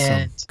 Oh, awesome.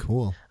 And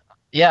Cool.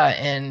 yeah,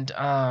 and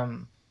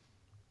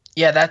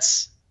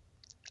that's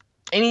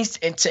any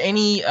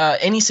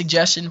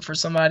suggestion for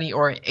somebody,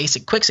 or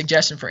quick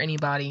suggestion for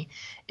anybody,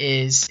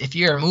 is if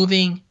you're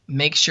moving,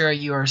 make sure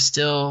you are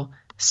still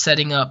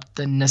setting up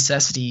the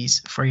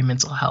necessities for your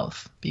mental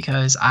health,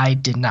 because I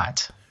did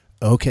not.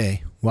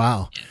 Okay.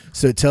 Wow.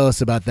 So tell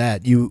us about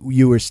that.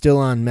 You were still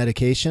on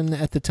medication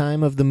at the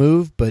time of the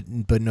move, but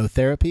no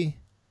therapy?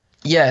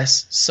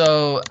 Yes.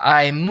 So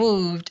I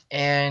moved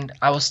and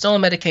I was still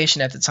on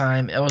medication at the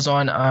time. I was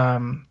on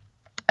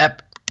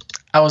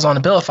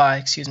Abilify,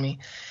 excuse me.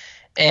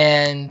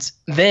 And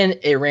then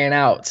it ran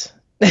out.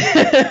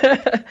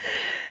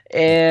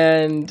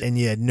 And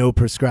you had no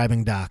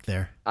prescribing doc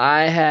there.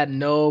 I had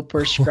no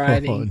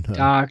prescribing Oh, no.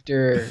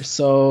 doctor.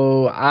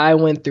 So I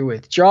went through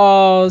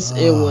withdrawals.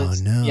 It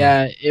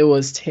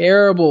was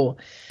terrible.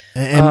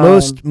 And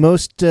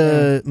most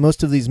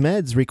of these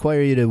meds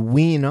require you to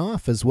wean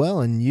off as well,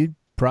 and you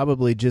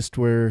probably just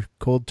were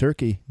cold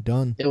turkey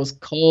done. It was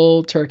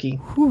cold turkey.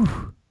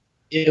 Whew.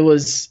 It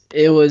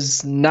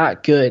was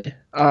not good.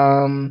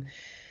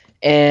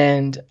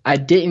 And I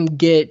didn't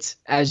get,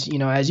 as you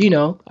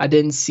know, I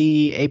didn't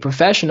see a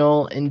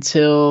professional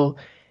until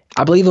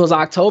I believe it was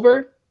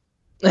October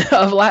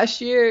of last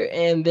year,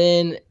 and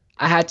then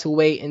I had to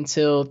wait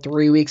until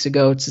 3 weeks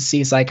ago to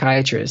see a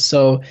psychiatrist.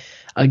 So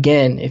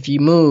again, if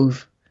you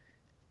move,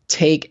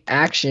 take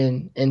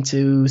action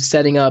into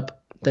setting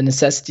up the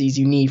necessities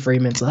you need for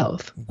your mental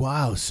health.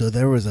 Wow, so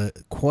there was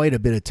quite a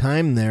bit of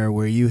time there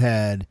where you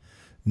had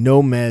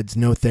no meds,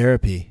 no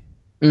therapy.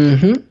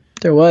 Mm-hmm.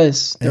 There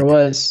was.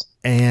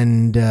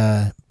 And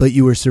but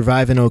you were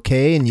surviving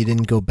okay, and you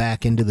didn't go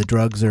back into the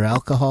drugs or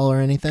alcohol or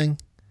anything?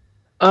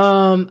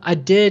 I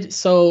did.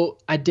 So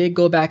I did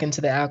go back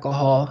into the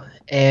alcohol,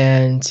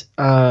 and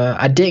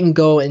I didn't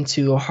go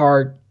into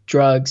hard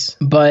drugs,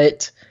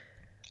 but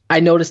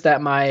I noticed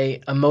that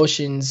my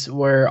emotions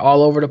were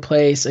all over the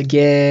place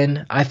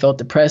again. I felt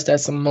depressed at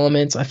some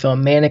moments. I felt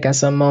manic at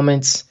some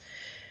moments.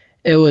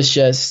 It was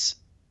just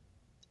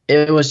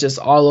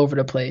all over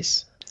the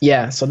place.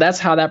 Yeah. So that's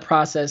how that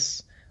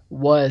process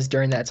was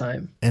during that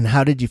time. And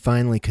how did you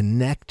finally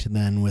connect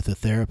then with a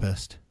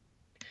therapist?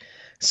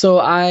 So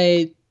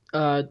I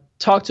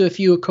talked to a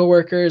few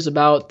coworkers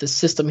about the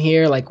system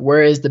here, like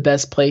where is the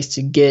best place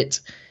to get,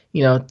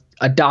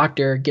 a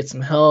doctor, get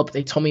some help.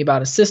 They told me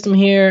about a system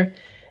here,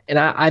 and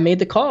I made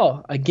the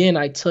call. Again,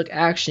 I took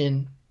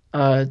action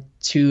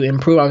to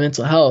improve our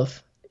mental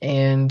health,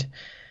 and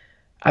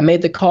I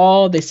made the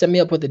call. They set me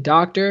up with a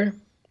doctor.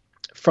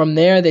 From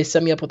there, they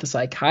set me up with a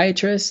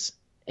psychiatrist,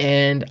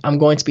 and I'm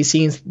going to be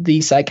seeing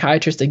the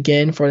psychiatrist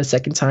again for the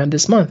second time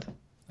this month.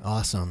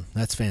 Awesome.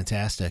 That's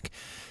fantastic.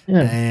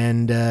 Yeah.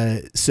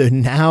 And so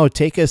now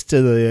take us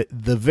to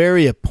the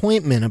very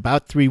appointment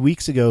about 3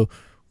 weeks ago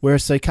where a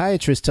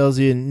psychiatrist tells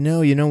you,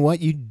 no, you know what?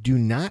 You do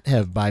not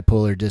have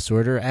bipolar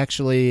disorder.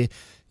 Actually,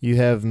 you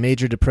have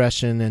major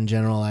depression and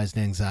generalized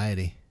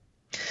anxiety.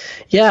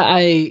 Yeah,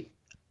 I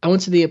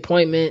went to the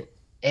appointment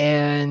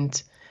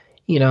and,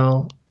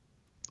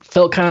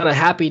 felt kind of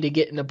happy to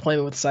get an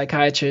appointment with a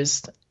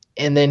psychiatrist.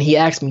 And then he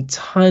asked me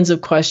tons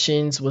of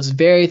questions, was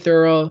very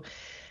thorough.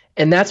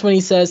 And that's when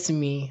he says to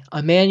me,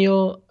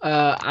 Immanuel,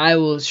 I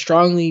will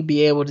strongly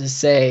be able to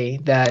say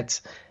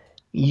that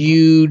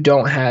you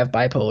don't have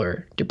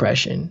bipolar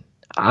depression.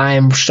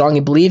 I'm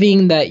strongly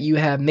believing that you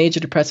have major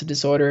depressive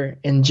disorder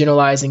and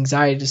generalized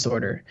anxiety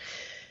disorder.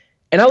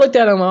 And I looked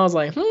at him, I was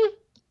like, Oh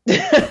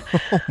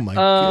my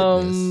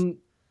goodness.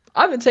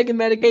 I've been taking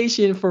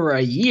medication for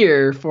a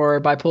year for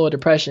bipolar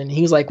depression.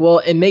 He was like, well,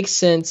 it makes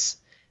sense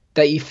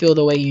that you feel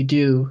the way you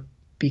do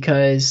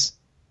because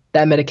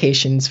that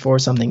medication's for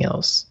something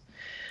else.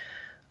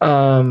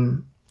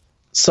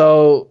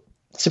 So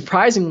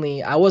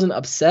surprisingly, I wasn't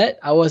upset.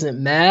 I wasn't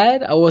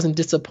mad. I wasn't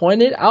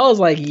disappointed. I was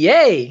like,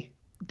 yay,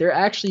 there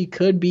actually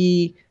could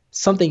be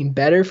something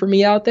better for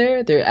me out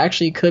there. There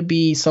actually could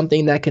be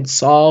something that could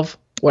solve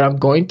what I'm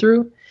going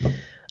through.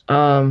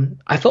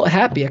 I felt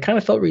happy. I kind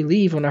of felt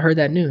relieved when I heard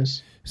that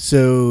news.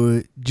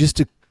 So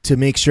just to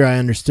make sure I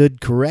understood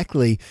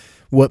correctly,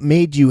 what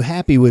made you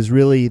happy was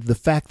really the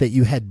fact that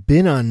you had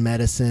been on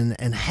medicine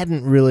and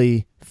hadn't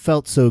really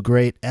felt so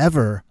great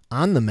ever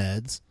on the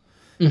meds.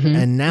 Mm-hmm.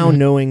 And now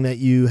knowing that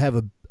you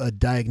have a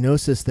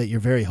diagnosis that you're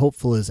very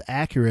hopeful is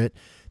accurate,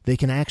 they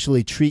can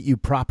actually treat you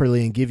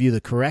properly and give you the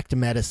correct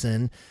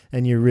medicine.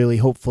 And you're really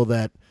hopeful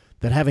that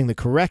having the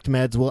correct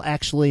meds will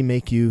actually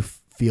make you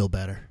feel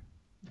better.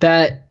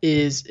 That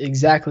is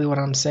exactly what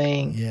I'm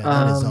saying. Yeah,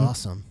 that is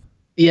awesome.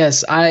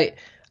 Yes, I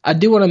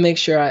do want to make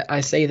sure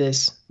I say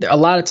this. A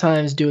lot of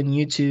times doing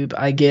YouTube,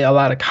 I get a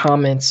lot of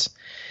comments,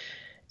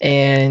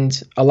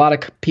 and a lot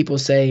of people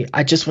say,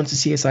 I just went to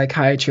see a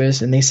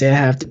psychiatrist, and they say I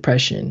have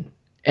depression.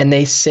 And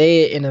they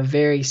say it in a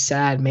very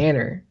sad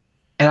manner.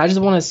 And I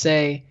just want to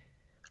say,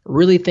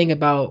 really think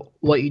about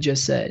what you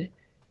just said.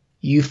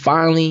 You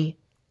finally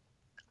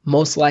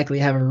most likely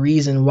have a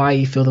reason why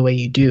you feel the way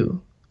you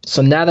do.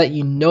 So now that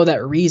you know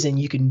that reason,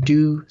 you can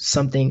do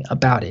something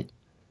about it.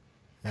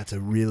 That's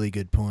a really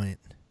good point.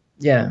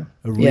 Yeah.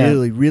 A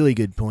really, really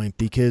good point,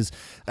 because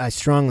I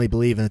strongly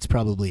believe, and it's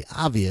probably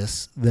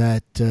obvious,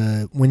 that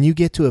when you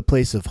get to a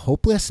place of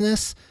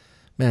hopelessness,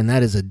 man,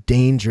 that is a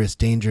dangerous,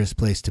 dangerous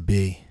place to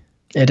be.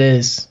 It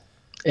is.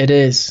 It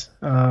is.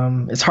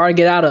 It's hard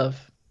to get out of.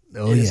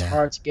 Oh, It's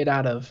hard to get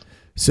out of.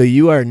 So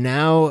you are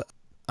now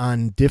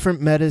on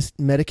different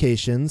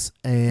medications,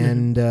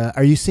 and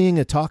are you seeing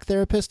a talk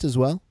therapist as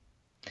well?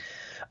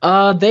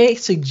 They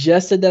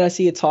suggested that I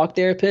see a talk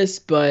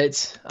therapist,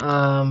 but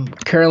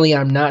currently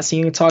I'm not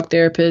seeing a talk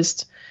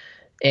therapist,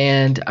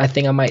 and I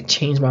think I might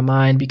change my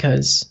mind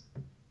because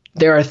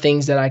there are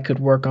things that I could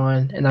work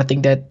on, and I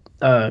think that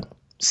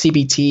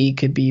CBT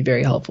could be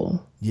very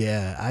helpful.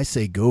 Yeah, I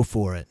say go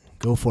for it.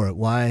 Go for it.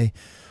 Why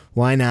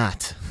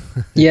not?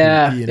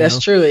 Yeah, that's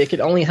true. It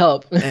could only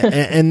help.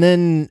 And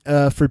then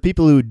for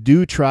people who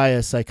do try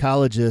a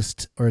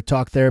psychologist or a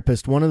talk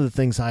therapist, one of the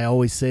things I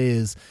always say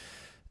is,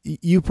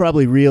 you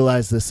probably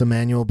realize this,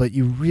 Immanuel, but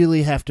you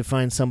really have to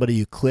find somebody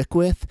you click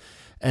with.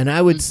 And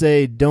I would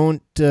say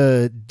don't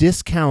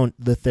discount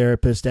the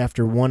therapist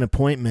after one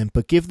appointment,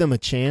 but give them a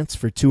chance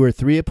for 2 or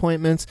 3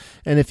 appointments.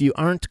 And if you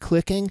aren't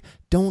clicking,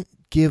 don't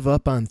give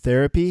up on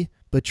therapy,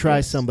 but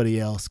try somebody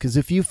else. Because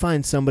if you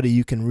find somebody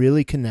you can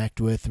really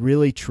connect with,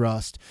 really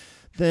trust,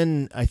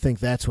 then I think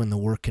that's when the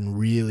work can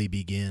really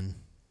begin.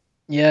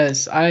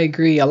 Yes, I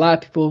agree. A lot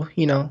of people,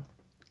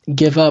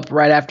 give up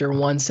right after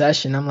one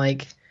session. I'm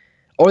like,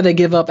 or they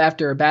give up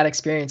after a bad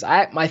experience.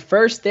 My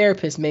first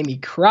therapist made me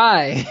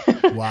cry.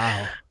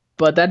 Wow.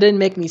 But that didn't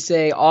make me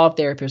say all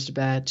therapists are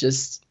bad.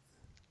 Just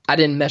I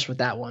didn't mesh with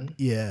that one.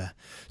 Yeah.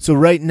 So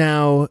right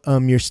now,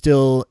 you're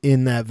still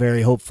in that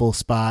very hopeful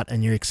spot,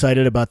 and you're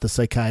excited about the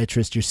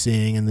psychiatrist you're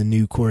seeing and the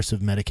new course of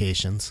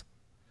medications.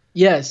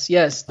 Yes. The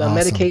Awesome.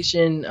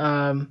 medication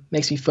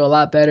makes me feel a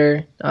lot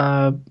better.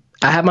 I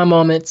have my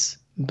moments,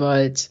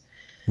 but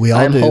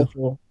I'm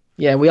hopeful.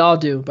 Yeah, we all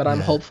do, but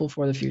I'm hopeful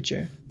for the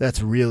future.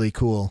 That's really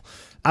cool.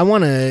 I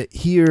want to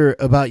hear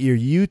about your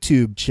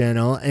YouTube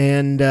channel.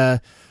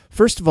 And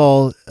first of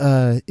all,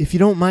 if you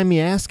don't mind me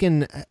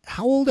asking,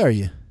 how old are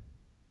you?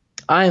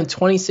 I am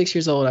 26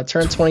 years old. I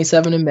turned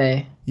 27 in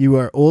May. You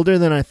are older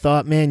than I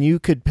thought. Man, you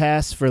could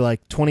pass for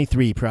like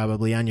 23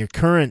 probably on your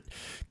current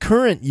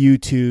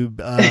YouTube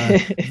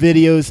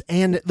videos.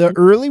 And the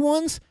early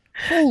ones,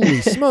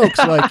 holy smokes,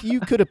 like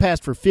you could have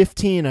passed for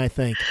 15, I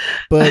think.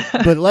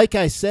 But like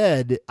I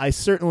said, I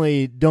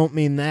certainly don't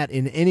mean that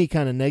in any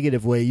kind of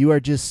negative way. You are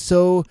just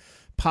so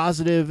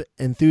positive,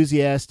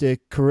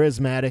 enthusiastic,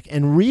 charismatic,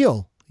 and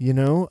real.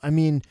 I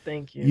mean,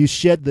 thank you. You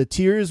shed the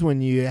tears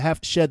when you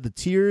have to shed the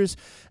tears,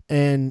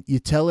 and you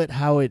tell it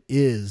how it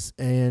is.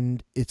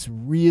 And it's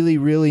really,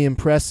 really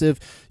impressive.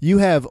 You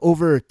have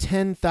over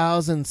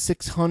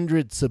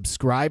 10,600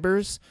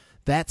 subscribers.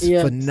 That's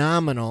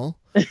phenomenal.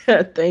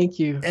 Thank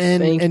you.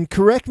 And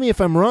correct me if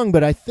I'm wrong,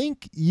 but I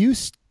think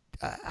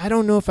I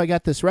don't know if I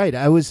got this right.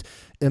 I was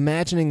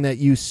imagining that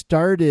you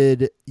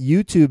started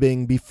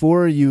YouTubing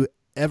before you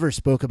ever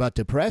spoke about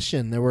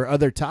depression. There were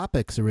other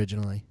topics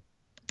originally.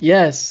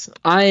 Yes,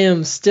 I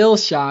am still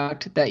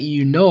shocked that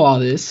you know all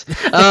this.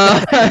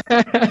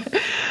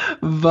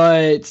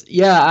 But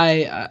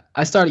yeah,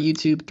 I started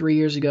YouTube 3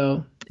 years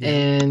ago,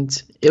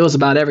 and it was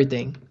about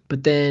everything.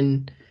 But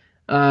then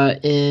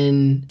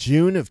in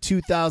June of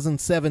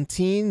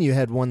 2017, you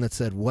had one that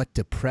said what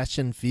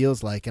depression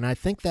feels like, and I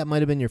think that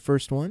might have been your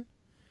first one.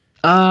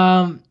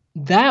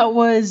 That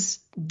was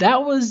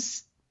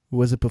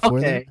it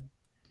before that?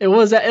 It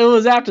was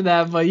after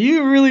that, but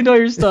you really know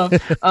your stuff.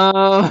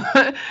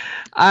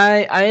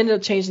 I ended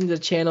up changing the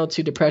channel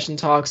to Depression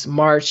Talks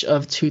March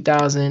of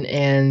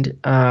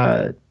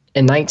 2018.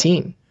 and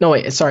 19. No,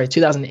 wait, sorry,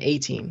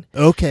 2018.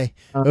 Okay.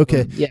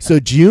 Okay. Yeah. So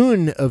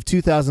June of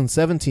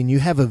 2017, you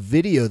have a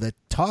video that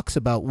talks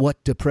about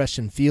what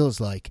depression feels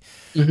like.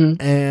 Hmm.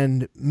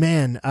 And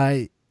man,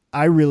 I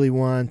really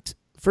want,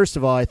 first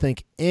of all, I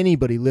think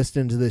anybody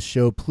listening to this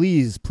show,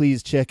 please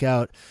check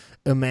out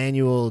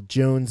Immanuel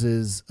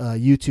Jones's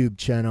YouTube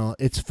channel.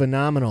 It's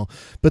phenomenal.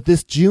 But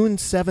this June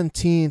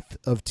 17th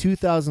of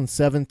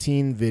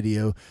 2017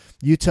 video,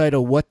 you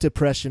title What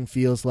Depression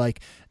Feels Like.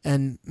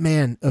 And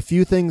man, a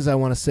few things I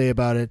want to say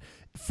about it.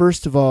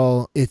 First of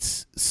all,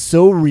 it's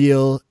so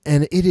real,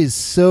 and it is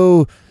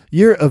so,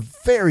 you're a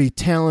very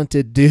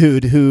talented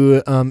dude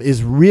who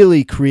is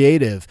really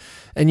creative.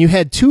 And you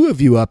had two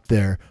of you up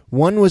there.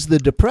 One was the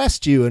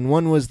depressed you and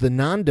one was the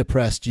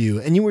non-depressed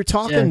you. And you were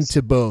talking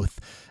to both.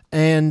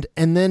 And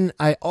then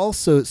I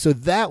also, so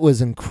that was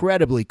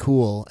incredibly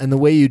cool. And the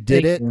way you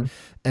did it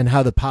and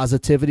how the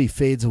positivity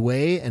fades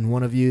away, and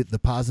one of you, the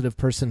positive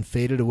person,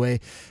 faded away.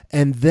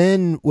 And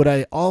then what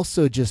I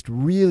also just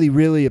really,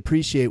 really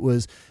appreciate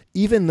was,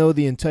 even though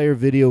the entire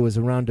video was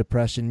around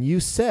depression, you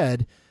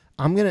said,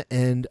 I'm going to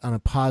end on a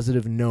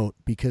positive note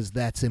because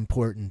that's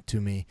important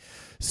to me.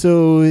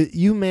 So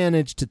you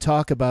managed to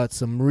talk about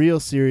some real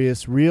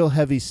serious, real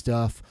heavy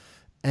stuff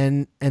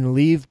and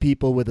leave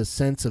people with a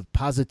sense of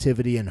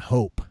positivity and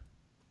hope.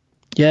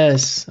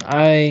 Yes,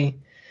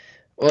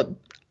 well,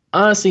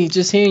 honestly,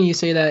 just hearing you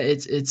say that,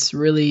 it's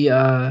really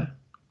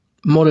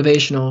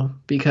motivational,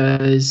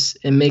 because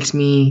it makes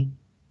me,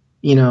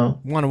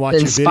 want to watch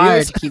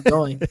inspired to keep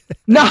going.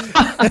 No,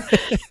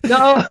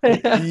 no.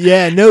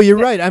 Yeah, no, you're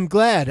right. I'm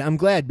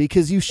glad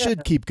because you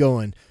should keep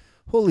going.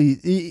 Holy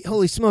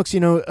smokes,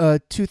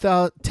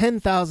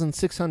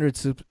 10,600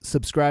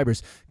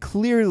 subscribers.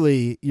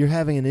 Clearly, you're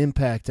having an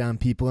impact on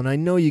people, and I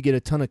know you get a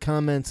ton of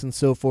comments and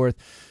so forth.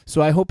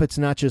 So I hope it's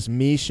not just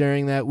me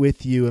sharing that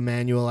with you,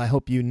 Immanuel. I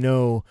hope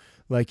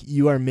like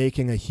you are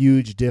making a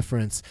huge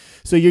difference.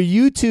 So your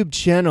YouTube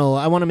channel,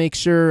 I want to make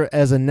sure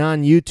as a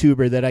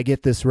non-YouTuber that I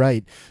get this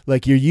right.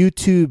 Like your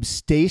YouTube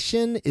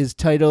station is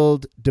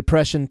titled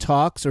Depression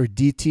Talks or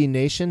DT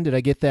Nation. Did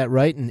I get that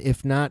right? And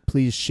if not,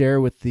 please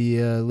share with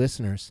the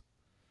listeners.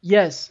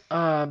 Yes.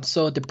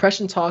 So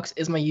Depression Talks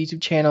is my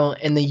YouTube channel,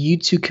 and the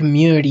YouTube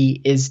community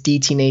is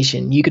DT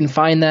Nation. You can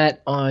find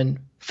that on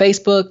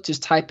Facebook.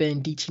 Just type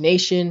in DT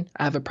Nation.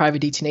 I have a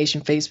private DT Nation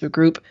Facebook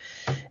group.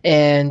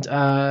 And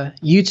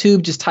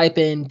YouTube, just type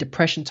in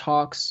Depression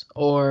Talks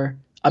or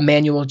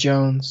Immanuel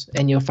Jones,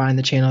 and you'll find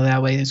the channel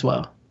that way as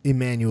well.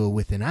 Immanuel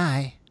with an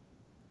I.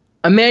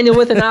 Immanuel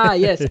with an I,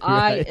 yes.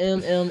 Right.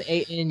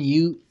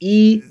 Immanuel.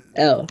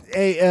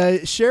 Hey,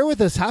 share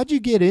with us, how'd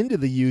you get into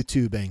the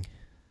YouTubing?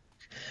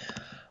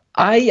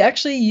 I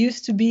actually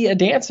used to be a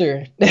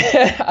dancer.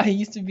 I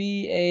used to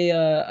be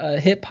a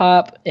hip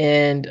hop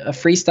and a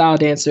freestyle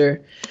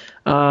dancer.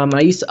 I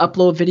used to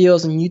upload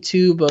videos on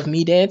YouTube of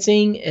me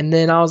dancing, and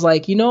then I was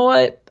like, you know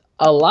what?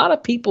 A lot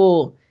of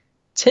people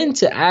tend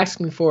to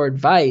ask me for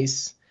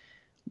advice.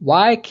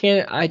 Why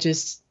can't I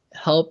just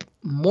help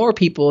more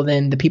people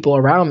than the people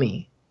around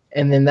me?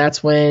 And then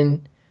that's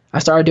when I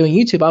started doing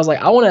YouTube. I was like,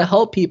 I want to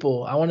help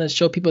people. I want to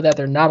show people that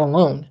they're not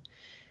alone.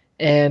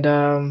 And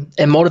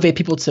motivate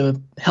people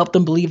to help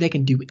them believe they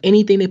can do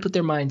anything they put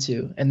their mind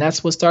to. And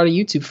that's what started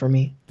YouTube for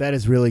me. That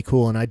is really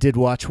cool. And I did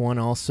watch one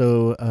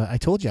also. I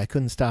told you I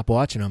couldn't stop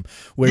watching them,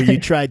 where you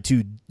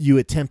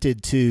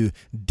attempted to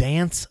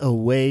dance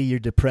away your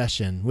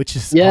depression, which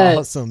is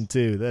awesome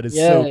too. That is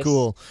so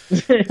cool.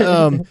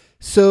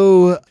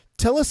 So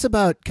tell us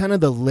about kind of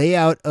the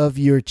layout of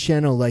your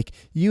channel. Like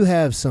you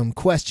have some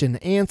question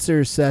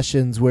answer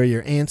sessions where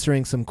you're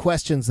answering some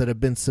questions that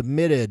have been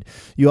submitted.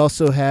 You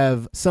also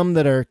have some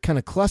that are kind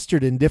of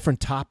clustered in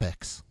different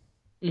topics.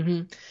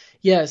 Mm-hmm.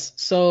 Yes.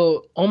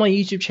 So on my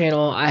YouTube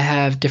channel, I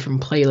have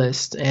different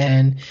playlists,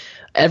 and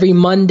every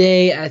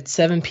Monday at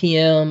 7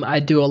 p.m. I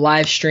do a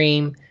live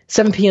stream,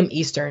 7 p.m.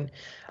 Eastern.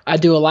 I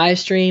do a live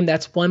stream.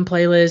 That's one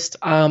playlist.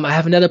 I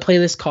have another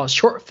playlist called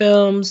Short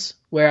Films,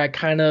 where I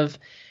kind of,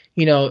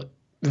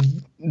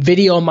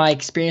 video my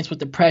experience with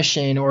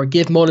depression or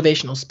give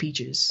motivational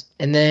speeches.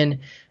 And then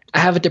I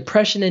have a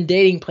depression and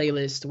dating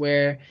playlist,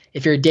 where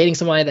if you're dating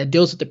somebody that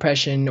deals with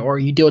depression or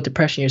you deal with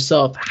depression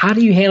yourself, how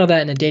do you handle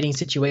that in a dating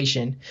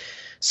situation?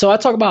 So I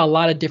talk about a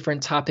lot of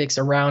different topics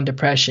around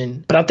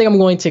depression, but I think I'm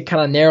going to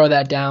kind of narrow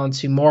that down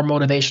to more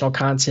motivational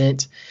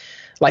content,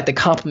 like the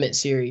compliment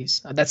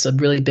series. That's a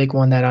really big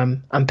one that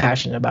I'm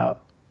passionate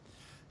about.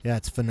 Yeah,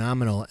 it's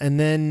phenomenal. And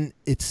then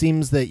it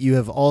seems that you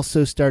have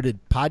also started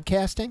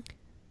podcasting.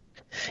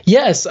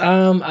 Yes,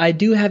 I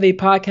do have a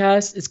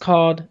podcast. It's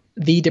called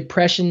the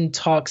Depression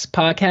Talks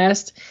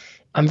Podcast.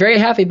 I'm very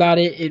happy about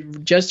it.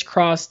 It just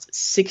crossed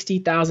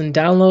 60,000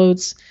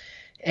 downloads,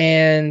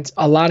 and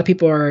a lot of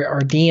people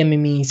are DMing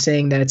me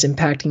saying that it's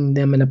impacting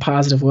them in a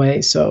positive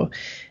way. So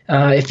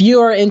if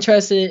you are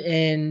interested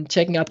in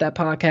checking out that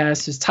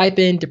podcast, just type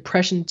in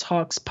Depression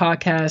Talks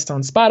Podcast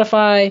on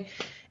Spotify,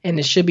 and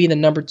it should be the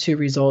number 2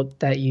 result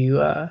that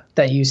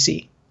you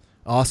see.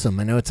 Awesome.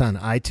 I know it's on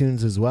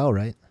iTunes as well,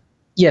 right?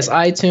 Yes,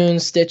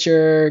 iTunes,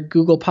 Stitcher,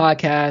 Google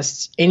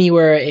Podcasts,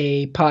 anywhere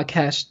a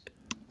podcatcher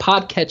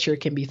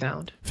can be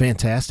found.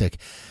 Fantastic.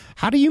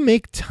 How do you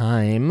make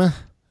time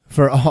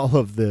for all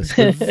of this?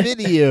 The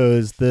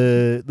videos,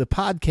 the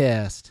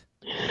podcast.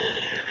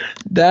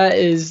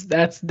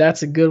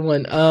 That's a good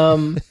one.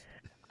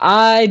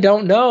 I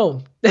don't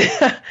know.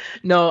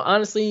 No,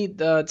 honestly,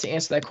 to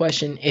answer that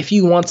question, if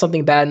you want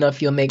something bad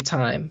enough, you'll make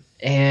time.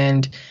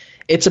 And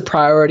it's a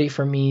priority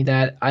for me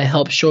that I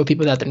help show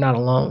people that they're not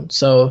alone.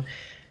 So,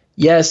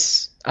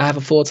 yes, I have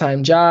a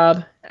full-time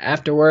job.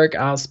 After work,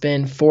 I'll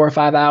spend 4 or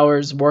 5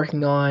 hours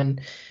working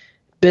on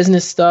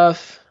business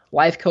stuff,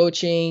 life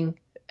coaching,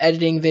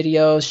 editing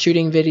videos,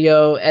 shooting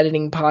video,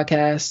 editing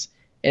podcasts,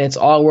 and it's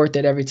all worth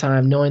it every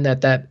time, knowing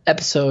that that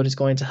episode is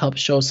going to help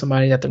show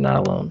somebody that they're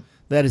not alone.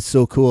 That is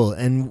so cool.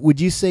 And would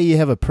you say you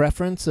have a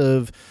preference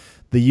of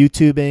the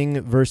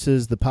YouTubing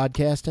versus the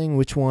podcasting?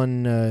 Which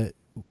one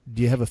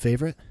do you have a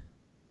favorite?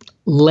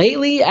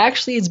 Lately,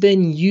 actually, it's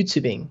been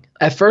YouTubing.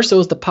 At first, it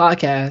was the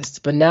podcast,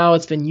 but now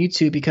it's been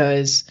YouTube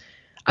because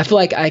I feel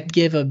like I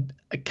give a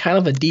kind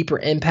of a deeper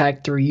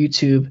impact through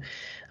YouTube,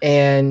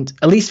 and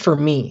at least for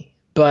me.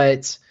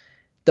 But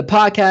the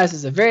podcast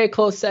is a very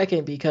close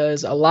second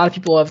because a lot of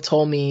people have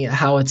told me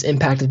how it's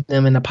impacted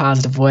them in a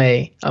positive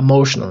way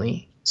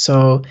emotionally.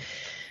 So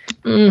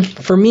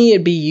for me,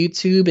 it'd be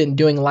YouTube and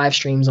doing live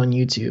streams on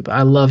YouTube.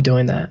 I love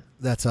doing that.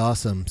 That's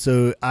awesome.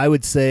 So I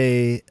would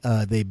say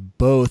they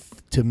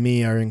both, to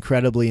me, are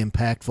incredibly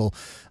impactful.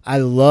 I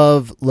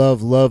love,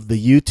 love, love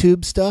the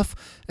YouTube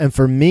stuff. And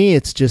for me,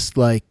 it's just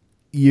like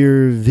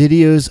your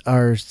videos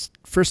are,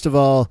 first of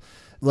all,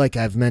 like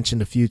I've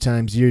mentioned a few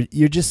times,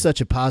 you're just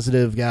such a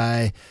positive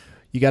guy.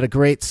 You got a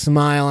great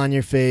smile on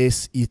your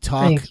face. You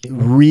talk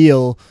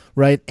real,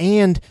 right?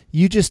 And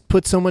you just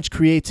put so much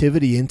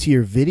creativity into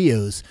your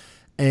videos.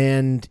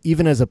 And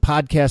even as a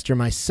podcaster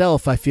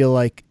myself, I feel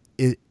like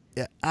the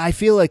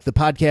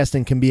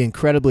podcasting can be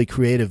incredibly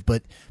creative,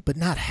 but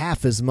not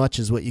half as much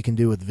as what you can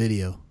do with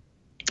video.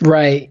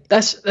 Right.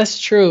 That's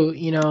true.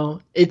 You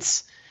know,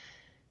 it's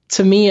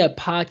to me a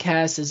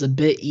podcast is a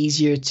bit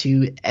easier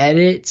to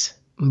edit,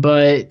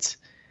 but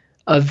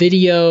a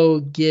video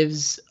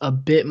gives a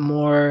bit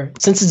more,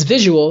 since it's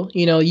visual,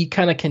 you know, you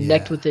kind of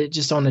connect with it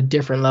just on a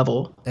different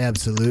level.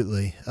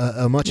 Absolutely.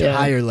 A much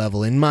higher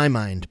level in my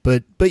mind.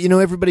 But you know,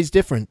 everybody's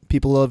different.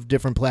 People love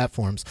different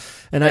platforms.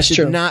 And I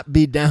should not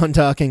be down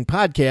talking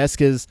podcasts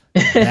because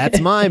that's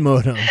my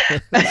motto.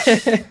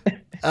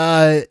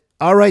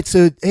 All right.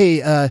 So,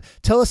 hey,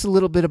 tell us a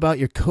little bit about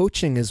your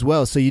coaching as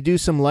well. So you do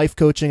some life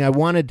coaching. I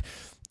wanted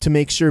to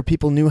make sure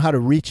people knew how to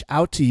reach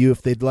out to you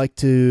if they'd like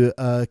to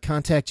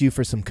contact you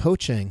for some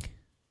coaching.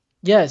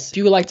 Yes, if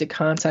you would like to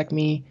contact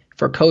me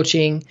for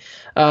coaching,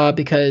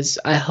 because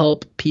I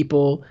help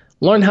people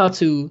learn how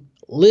to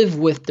live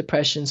with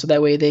depression so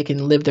that way they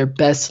can live their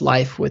best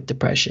life with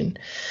depression.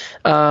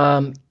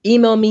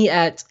 Email me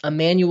at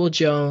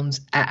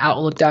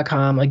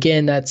emmanueljones@outlook.com.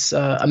 Again, that's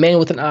Emmanuel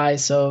with an I,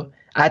 so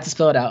I had to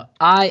spell it out.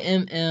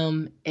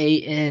 IMMANUEL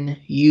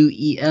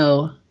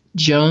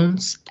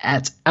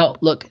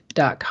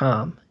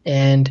Jones@outlook.com.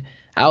 And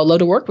I would love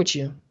to work with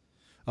you.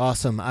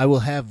 Awesome. I will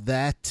have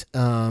that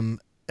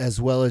as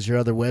well as your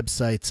other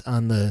websites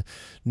on the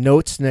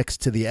notes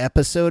next to the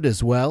episode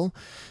as well.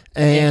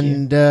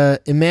 And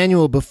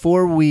Immanuel,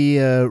 before we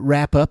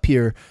wrap up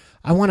here,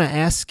 I want to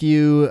ask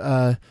you,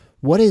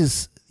 what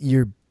is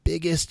your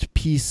biggest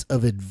piece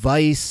of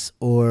advice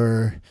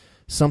or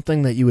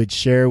something that you would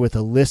share with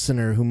a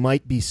listener who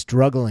might be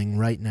struggling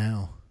right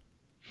now?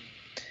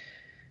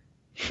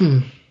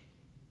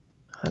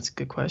 That's a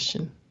good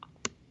question.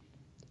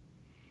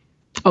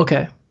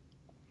 Okay.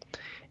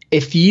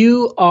 If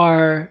you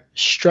are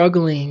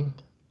struggling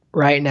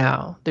right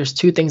now, there's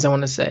two things I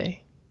want to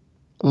say.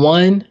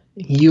 One,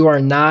 you are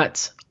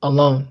not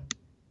alone.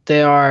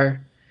 There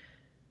are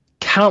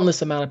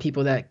countless amount of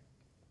people that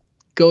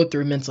go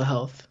through mental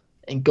health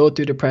and go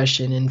through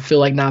depression and feel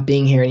like not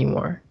being here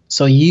anymore.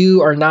 So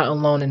you are not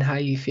alone in how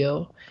you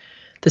feel.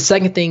 The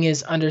second thing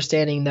is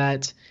understanding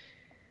that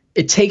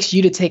it takes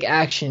you to take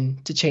action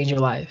to change your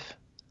life.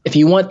 If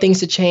you want things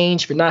to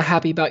change, if you're not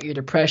happy about your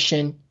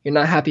depression, you're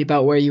not happy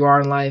about where you are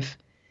in life,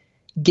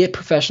 get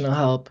professional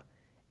help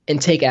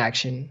and take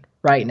action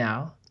right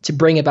now to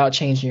bring about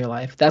change in your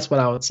life. That's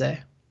what I would say.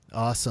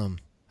 Awesome.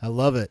 I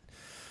love it.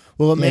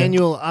 Well,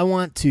 Immanuel, I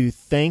want to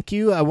thank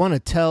you. I want to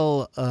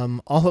tell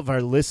all of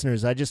our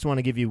listeners, I just want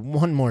to give you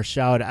one more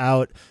shout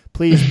out.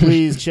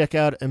 Please check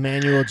out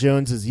Immanuel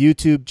Jones's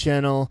YouTube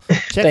channel.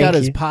 Check out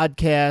his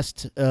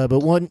podcast. But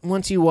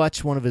once you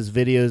watch one of his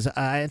videos,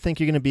 I think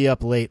you're going to be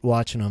up late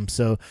watching them.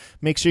 So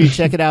make sure you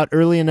check it out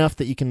early enough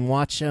that you can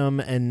watch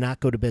them and not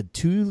go to bed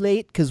too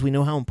late, because we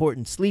know how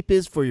important sleep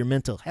is for your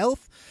mental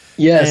health.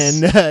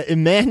 Yes. And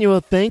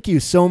Immanuel, thank you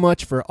so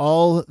much for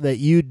all that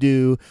you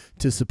do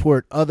to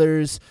support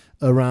others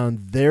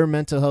around their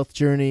mental health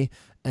journey.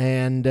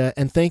 And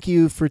thank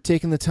you for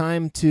taking the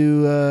time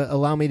to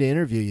allow me to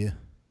interview you.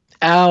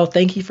 Al,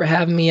 thank you for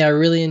having me. I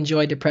really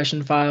enjoyed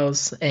Depression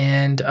Files,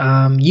 and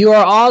you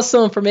are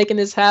awesome for making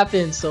this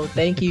happen. So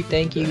thank you,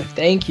 thank you,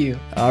 thank you.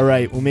 All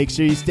right, well, make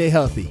sure you stay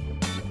healthy.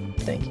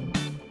 Thank you.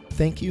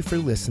 Thank you for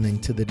listening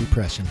to the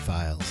Depression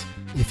Files.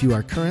 If you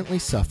are currently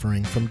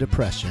suffering from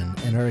depression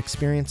and are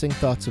experiencing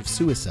thoughts of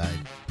suicide,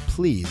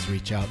 please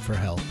reach out for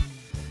help.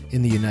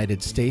 In the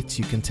United States,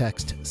 you can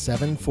text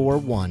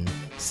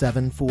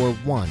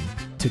 741-741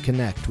 to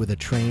connect with a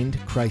trained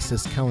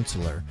crisis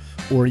counselor,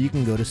 or you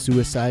can go to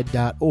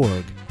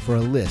suicide.org for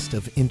a list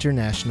of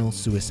international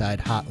suicide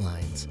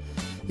hotlines.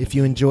 If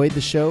you enjoyed the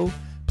show,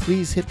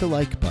 please hit the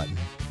like button.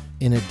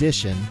 In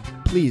addition,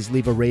 please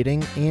leave a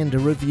rating and a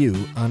review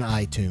on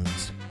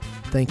iTunes.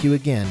 Thank you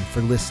again for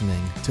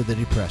listening to the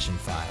Depression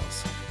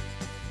Files.